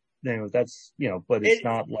full. That's but it's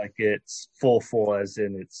not like it's full as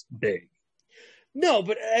in it's big. No,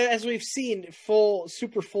 but as we've seen,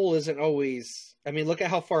 super full isn't always. I mean, look at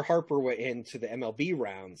how far Harper went into the MLB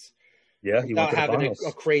rounds. Yeah, without having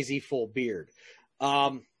a crazy full beard.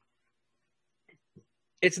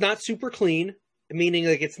 It's not super clean, meaning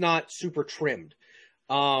like it's not super trimmed.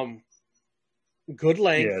 Good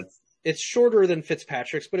length. Yeah, it's shorter than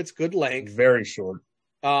Fitzpatrick's, but it's good length. Very short.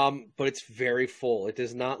 But it's very full. It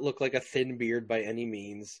does not look like a thin beard by any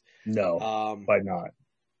means. No, by not.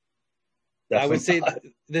 Definitely I would say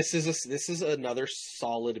this is another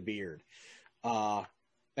solid beard, and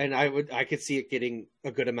I could see it getting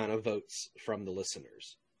a good amount of votes from the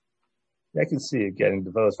listeners. I can see it getting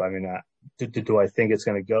the votes. But I mean, do I think it's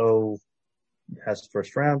going to go past the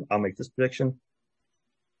first round? I'll make this prediction,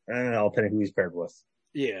 and I'll depend on who he's paired with.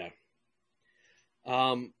 Yeah.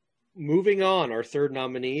 Moving on, our third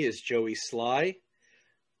nominee is Joey Sly.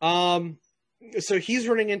 So he's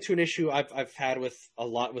running into an issue I've had with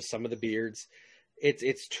some of the beards.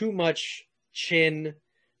 It's too much chin,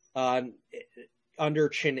 under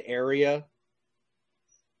chin area.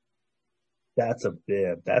 That's a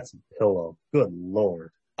bib. That's a pillow. Good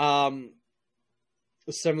Lord.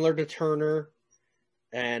 Similar to Turner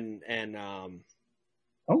and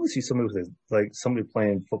I want to see somebody with somebody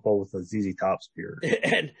playing football with a ZZ Top's beard.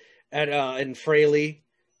 and Fraley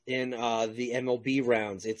in the MLB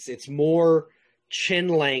rounds. It's more chin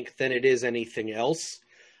length than it is anything else.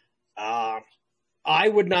 I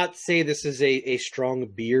would not say this is a strong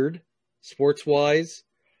beard, sports wise.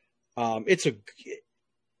 It's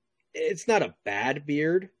not a bad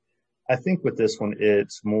beard. I think with this one,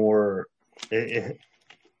 it's more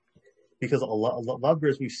because a lot of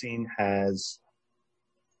beards we've seen has,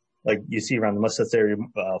 like you see around the mustache area,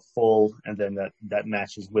 full, and then that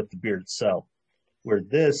matches with the beard itself. Where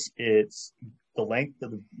this, it's the length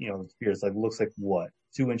of the the beard is looks like what,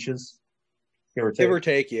 2 inches, give or take. Give or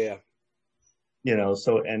take, yeah.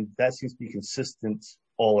 So and that seems to be consistent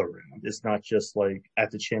all around. It's not just like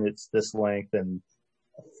at the chin, it's this length and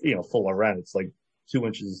full around. It's like 2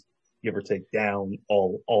 inches, give or take, down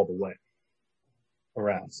all the way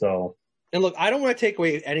around. So, and look, I don't want to take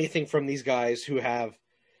away anything from these guys who have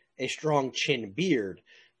a strong chin beard,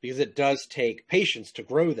 because it does take patience to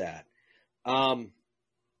grow that.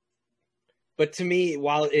 But to me,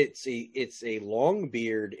 while it's a long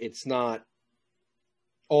beard, it's not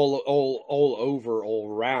all over, all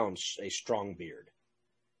around a strong beard.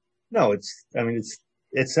 No, it's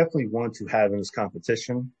definitely one to have in this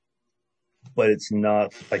competition, but it's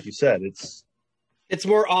not, like you said, it's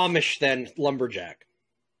more Amish than lumberjack.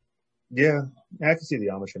 Yeah, I can see the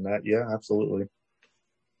Amish in that. Yeah, absolutely.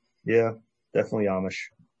 Yeah, definitely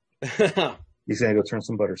Amish. He's gonna go turn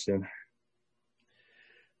some butter soon.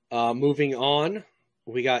 Moving on,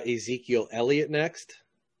 we got Ezekiel Elliott next.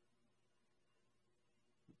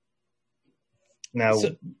 Now,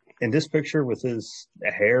 in this picture with his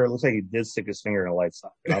hair, it looks like he did stick his finger in a light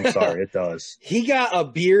socket. I'm sorry, it does. He got a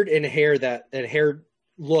beard and hair and hair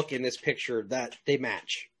look in this picture that they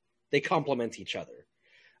match. They complement each other.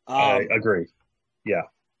 I agree. Yeah.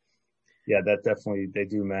 Yeah, that definitely, they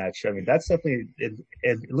do match. I mean, that's definitely, it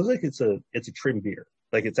looks like it's a trim beard.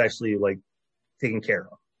 Like it's actually like taken care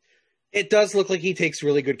of. It does look like he takes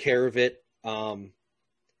really good care of it. And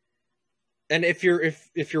if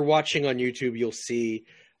you're watching on YouTube, you'll see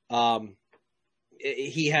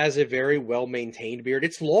he has a very well maintained beard.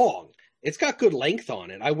 It's long. It's got good length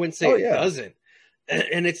on it. I wouldn't say it doesn't,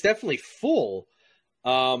 and it's definitely full.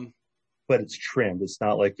 But it's trimmed. It's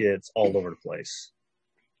not like it's all over the place.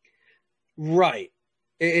 Right.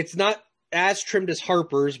 It's not as trimmed as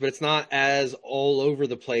Harper's, but it's not as all over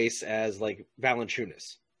the place as like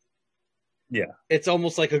Valanciunas. Yeah. It's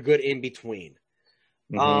almost like a good in between.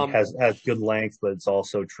 Mm-hmm. Has good length, but it's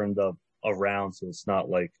also trimmed up around, so it's not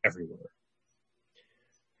like everywhere.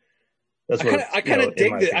 That's I kind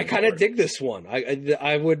of dig this one.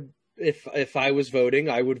 I would, if I was voting,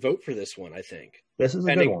 I would vote for this one. I think this is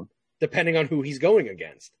a good one, depending on who he's going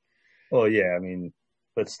against. Oh yeah, I mean,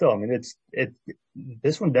 but still, I mean,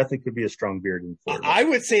 this one definitely could be a strong beard in Florida. I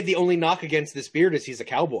would say the only knock against this beard is he's a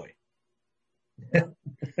cowboy.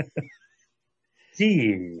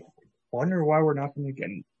 Gee, wonder why we're not going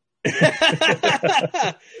to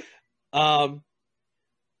get.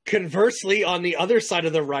 Conversely, on the other side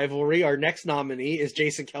of the rivalry, our next nominee is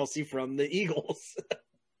Jason Kelce from the Eagles.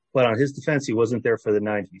 But on his defense, he wasn't there for the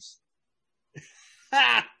 90s.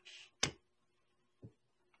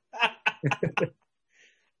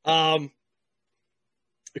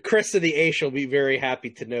 Chris of the A will be very happy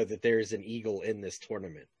to know that there is an Eagle in this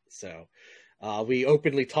tournament. So we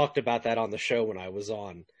openly talked about that on the show when I was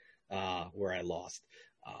on, where I lost.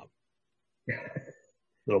 A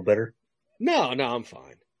little better? No, I'm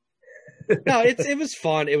fine. No, it was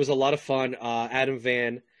fun. It was a lot of fun. Adam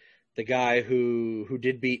Van, the guy who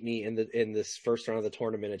did beat me in this first round of the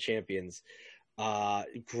Tournament of Champions,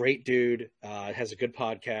 great dude. Has a good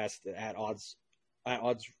podcast at odds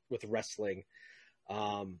with wrestling.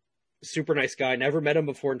 Super nice guy. Never met him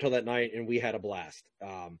before until that night, and we had a blast.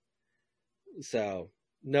 So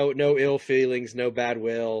no ill feelings, no bad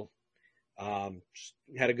will. Just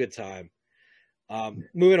had a good time.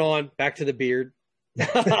 Moving on, back to the beard.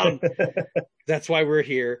 That's why we're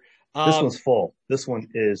here. This one's full. This one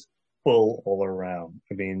is full all around.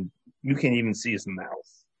 I mean, you can't even see his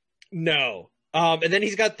mouth. No. And then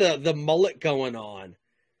he's got the mullet going on.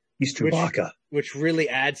 He's Chewbacca. Which really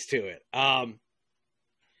adds to it.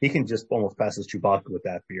 He can just almost pass as Chewbacca with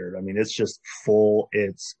that beard. I mean, it's just full.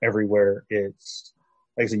 It's everywhere. It's,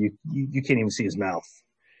 like I said, you can't even see his mouth.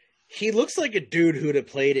 He looks like a dude who'd have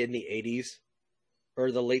played in the 80s or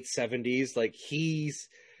the late 70s. Like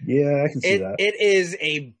yeah, I can see that. It is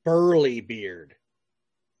a burly beard.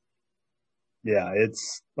 Yeah,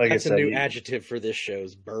 it's like that's I said, a new adjective for this show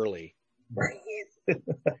is burly.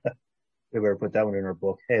 We better put that one in our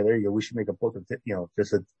book. Hey, there you go. We should make a book of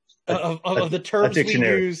just of the terms we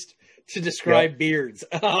used to describe beards.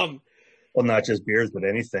 Well, not just beards, but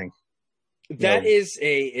anything. That is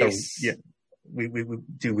we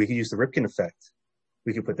could use the Ripken effect.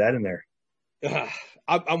 We could put that in there.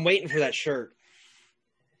 I'm waiting for that shirt.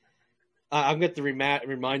 I'm going to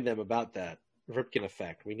remind them about that Ripken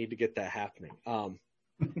effect. We need to get that happening. But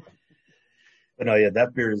no, yeah,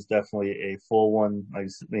 that beard is definitely a full one. Like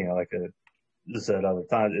I said all the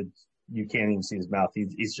time, you can't even see his mouth.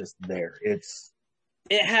 He's just there. It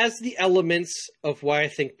has the elements of why I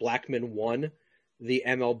think Blackman won the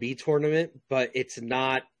MLB tournament, but it's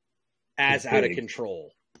not as out of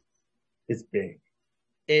control. It's big.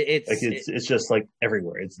 It's just like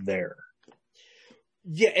everywhere. It's there.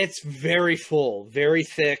 Yeah, it's very full, very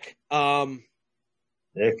thick.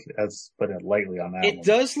 Thick. That's putting it lightly on that. It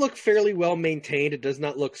does look fairly well maintained. It does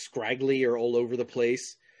not look scraggly or all over the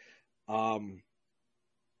place. I wonder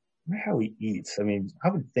how he eats. I mean, I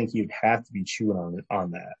would think you'd have to be chewing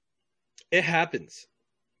on that. It happens.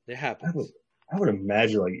 I would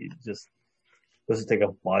imagine like he just doesn't take a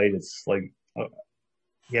bite. It's like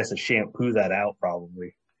he has to shampoo that out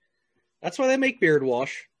probably. That's why they make beard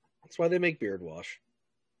wash.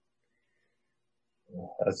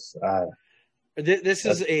 This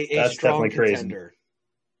is a strong contender. Crazy.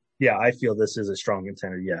 Yeah, I feel this is a strong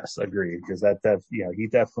contender. Yes, agree. Because he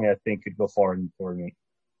definitely I think could go far in the tournament.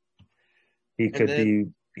 He could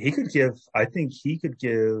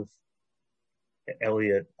give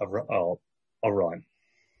Elliott a run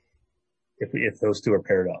if those two are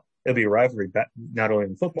paired up. It'll be a rivalry, not only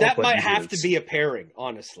in football. That might have to be a pairing,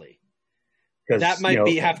 honestly. That might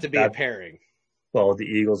have to be a pairing. Well, the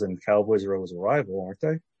Eagles and Cowboys are always a rival, aren't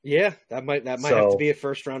they? Yeah, that might have to be a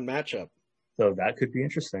first round matchup. So that could be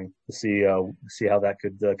interesting to see how that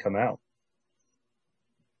could come out.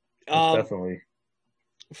 Definitely.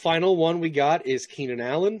 Final one we got is Keenan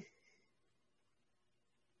Allen.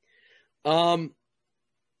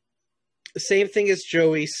 Same thing as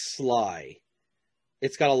Joey Sly.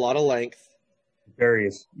 It's got a lot of length.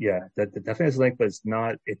 Various, yeah, that definitely has length, but it's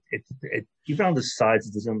not. It even on the sides,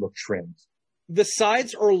 it doesn't look trimmed. The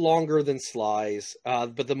sides are longer than Sly's,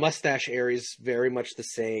 but the mustache area is very much the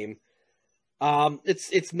same.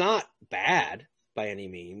 It's not bad by any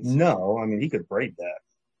means. No, I mean he could braid that.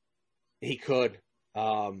 He could. He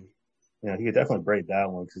could definitely braid that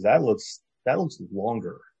one because that looks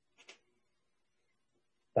longer.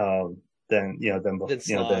 Than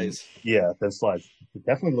Slides. Than Slides. It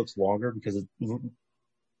definitely looks longer because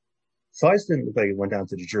Slides didn't look like it went down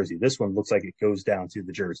to the jersey. This one looks like it goes down to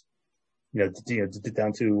the jersey. Down to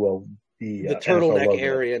the turtleneck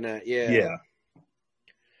area. Net, yeah.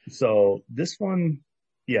 So this one,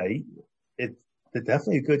 it's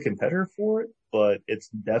definitely a good competitor for it, but it's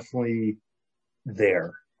definitely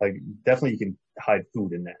there. Like definitely, you can hide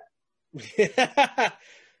food in that.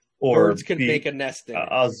 Or birds could make a nest in it.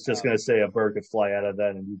 I was just going to say a bird could fly out of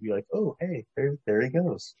that and you'd be like, oh, hey, there he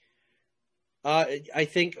goes. I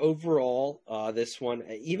think overall, this one,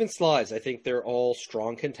 even Slides, I think they're all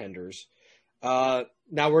strong contenders. Now,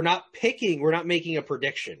 we're not making a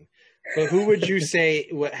prediction, but who would you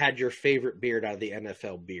say had your favorite beard out of the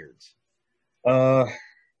NFL beards?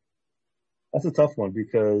 That's a tough one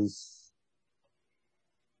because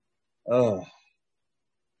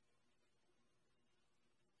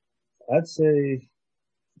I'd say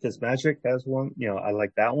Fitzmagic has one. I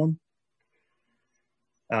like that one.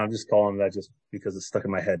 I'm just calling that just because it's stuck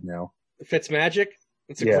in my head now. Fitzmagic?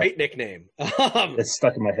 It's a great nickname. It's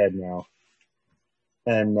stuck in my head now.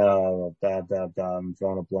 And I'm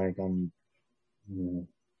drawing a blank on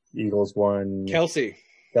Eagles one. Kelsey,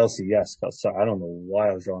 yes. Sorry, I don't know why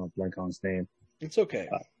I was drawing a blank on his name. It's okay.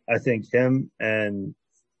 I think him and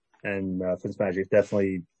Fitzmagic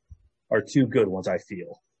definitely are two good ones, I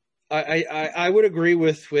feel. I would agree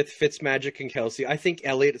with Fitzmagic and Kelsey. I think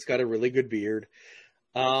Elliott has got a really good beard.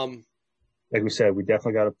 Like we said, we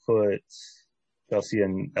definitely got to put Kelsey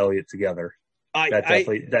and Elliott together.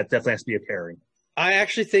 That definitely has to be a pairing. I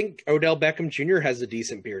actually think Odell Beckham Jr. has a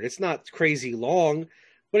decent beard. It's not crazy long,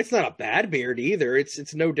 but it's not a bad beard either.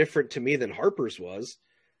 It's no different to me than Harper's was.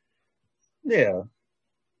 Yeah.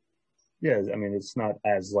 Yeah, I mean, it's not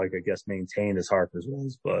as, maintained as Harper's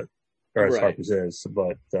was, as Harper's is,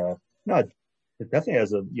 but no, it definitely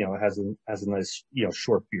has a nice,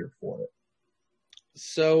 short beard for it.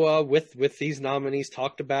 So with these nominees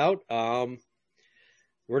talked about,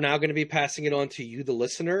 we're now going to be passing it on to you, the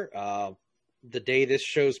listener. The day this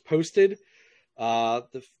show's posted,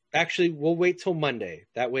 actually, we'll wait till Monday.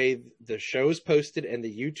 That way the show is posted and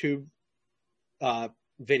the YouTube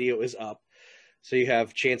video is up. So you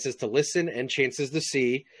have chances to listen and chances to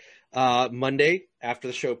see. Monday, after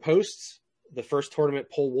the show posts, the first tournament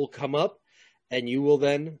poll will come up, and you will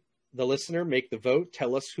then, the listener, make the vote.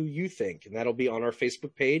 Tell us who you think, and that'll be on our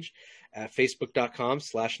Facebook page at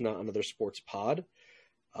facebook.com/notanothersportspod.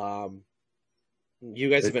 You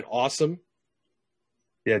guys have been awesome.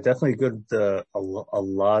 Yeah, definitely good. A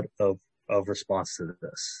lot of response to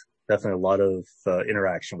this. Definitely a lot of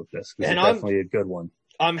interaction with this. This is definitely a good one.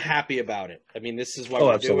 I'm happy about it. I mean, this is why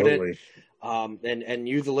we're doing it. And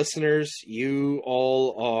you, the listeners, you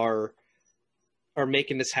all are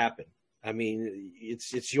making this happen. I mean,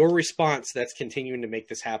 it's your response that's continuing to make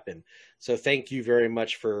this happen. So thank you very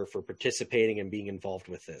much for participating and being involved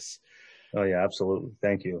with this. Oh yeah, absolutely.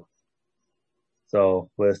 Thank you.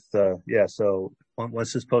 So so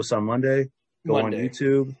once this posts on Monday, go on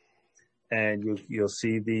YouTube, and you'll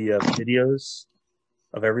see the videos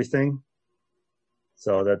of everything.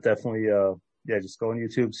 So that definitely, just go on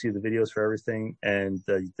YouTube, see the videos for everything, and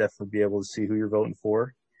you definitely be able to see who you're voting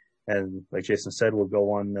for. And like Jason said, we'll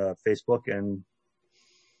go on Facebook, and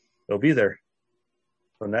it'll be there.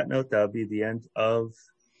 On that note, that'll be the end of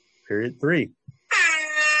period 3.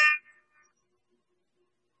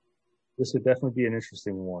 This would definitely be an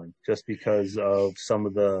interesting one, just because of some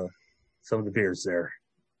of the beers there.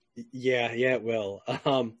 Yeah, it will.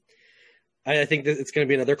 I think that it's going to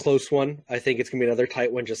be another close one. I think it's going to be another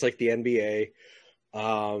tight one, just like the NBA.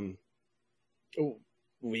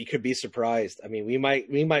 We could be surprised. I mean, we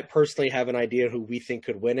might personally have an idea who we think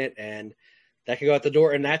could win it, and that could go out the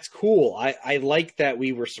door, and that's cool. I like that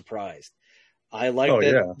we were surprised. I like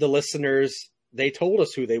the listeners, they told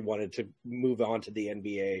us who they wanted to move on to the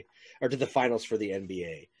NBA or to the finals for the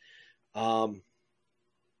NBA.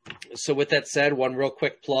 So with that said, one real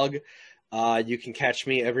quick plug. You can catch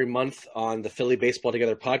me every month on the Philly Baseball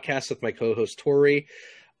Together podcast with my co-host Tori.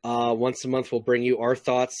 Once a month, we'll bring you our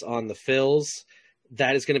thoughts on the Phils.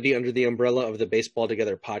 That is going to be under the umbrella of the Baseball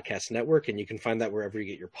Together Podcast Network, and you can find that wherever you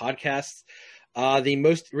get your podcasts. The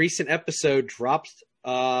most recent episode dropped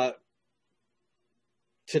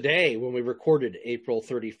today when we recorded, April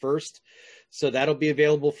 31st. So that'll be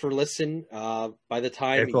available for listen by the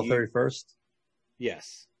time April 31st?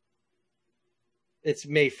 Yes. It's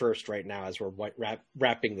May 1st right now as we're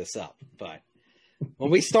wrapping this up. But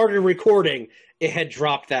when we started recording, it had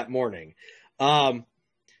dropped that morning.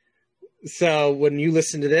 So when you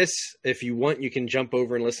listen to this, if you want, you can jump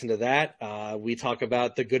over and listen to that. We talk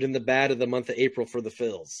about the good and the bad of the month of April for the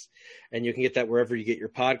Phils. And you can get that wherever you get your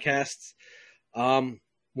podcasts.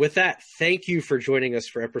 With that, thank you for joining us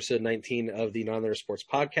for episode 19 of the Non-Linear Sports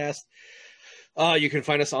Podcast. You can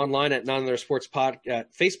find us online at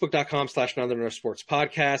at facebook.com/Non-Linear Sports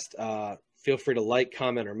Podcast. Feel free to like,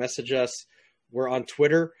 comment, or message us. We're on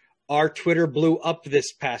Twitter. Our Twitter blew up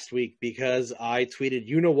this past week because I tweeted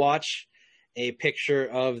Uniwatch a picture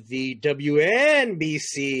of the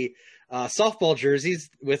WNBC softball jerseys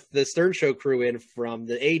with the Stern Show crew in from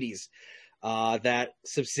the 80s. That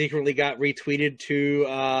subsequently got retweeted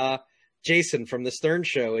to Jason from the Stern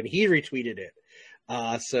Show, and he retweeted it.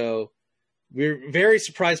 So we're very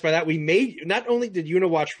surprised by that. We made, not only did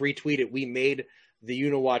Uniwatch retweet it, we made the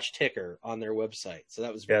Uniwatch ticker on their website. So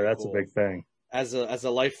that was very that's cool. A big thing. As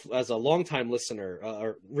a longtime listener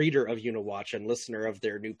or reader of Uniwatch and listener of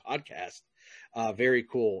their new podcast, very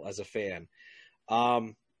cool as a fan.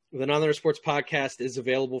 The Non-Linear Sports Podcast is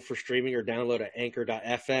available for streaming or download at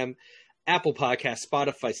anchor.fm, Apple Podcasts,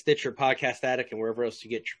 Spotify, Stitcher, Podcast Addict, and wherever else you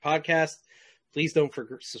get your podcasts. Please don't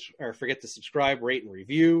forget to subscribe, rate, and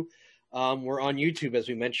review. We're on YouTube, as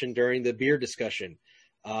we mentioned during the beer discussion.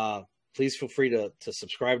 Please feel free to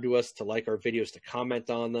subscribe to us, to like our videos, to comment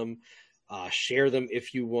on them. Share them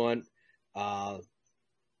if you want. I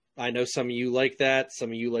know some of you like that. Some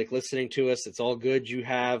of you like listening to us. It's all good. You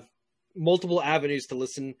have multiple avenues to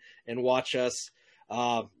listen and watch us.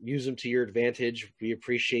 Use them to your advantage. We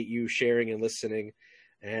appreciate you sharing and listening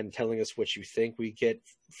and telling us what you think. We get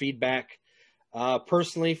feedback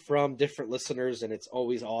personally from different listeners, and it's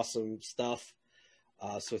always awesome stuff.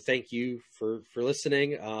 So thank you for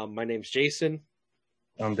listening. My name's Jason.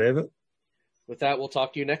 I'm David. With that, we'll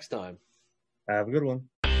talk to you next time. Have a good one.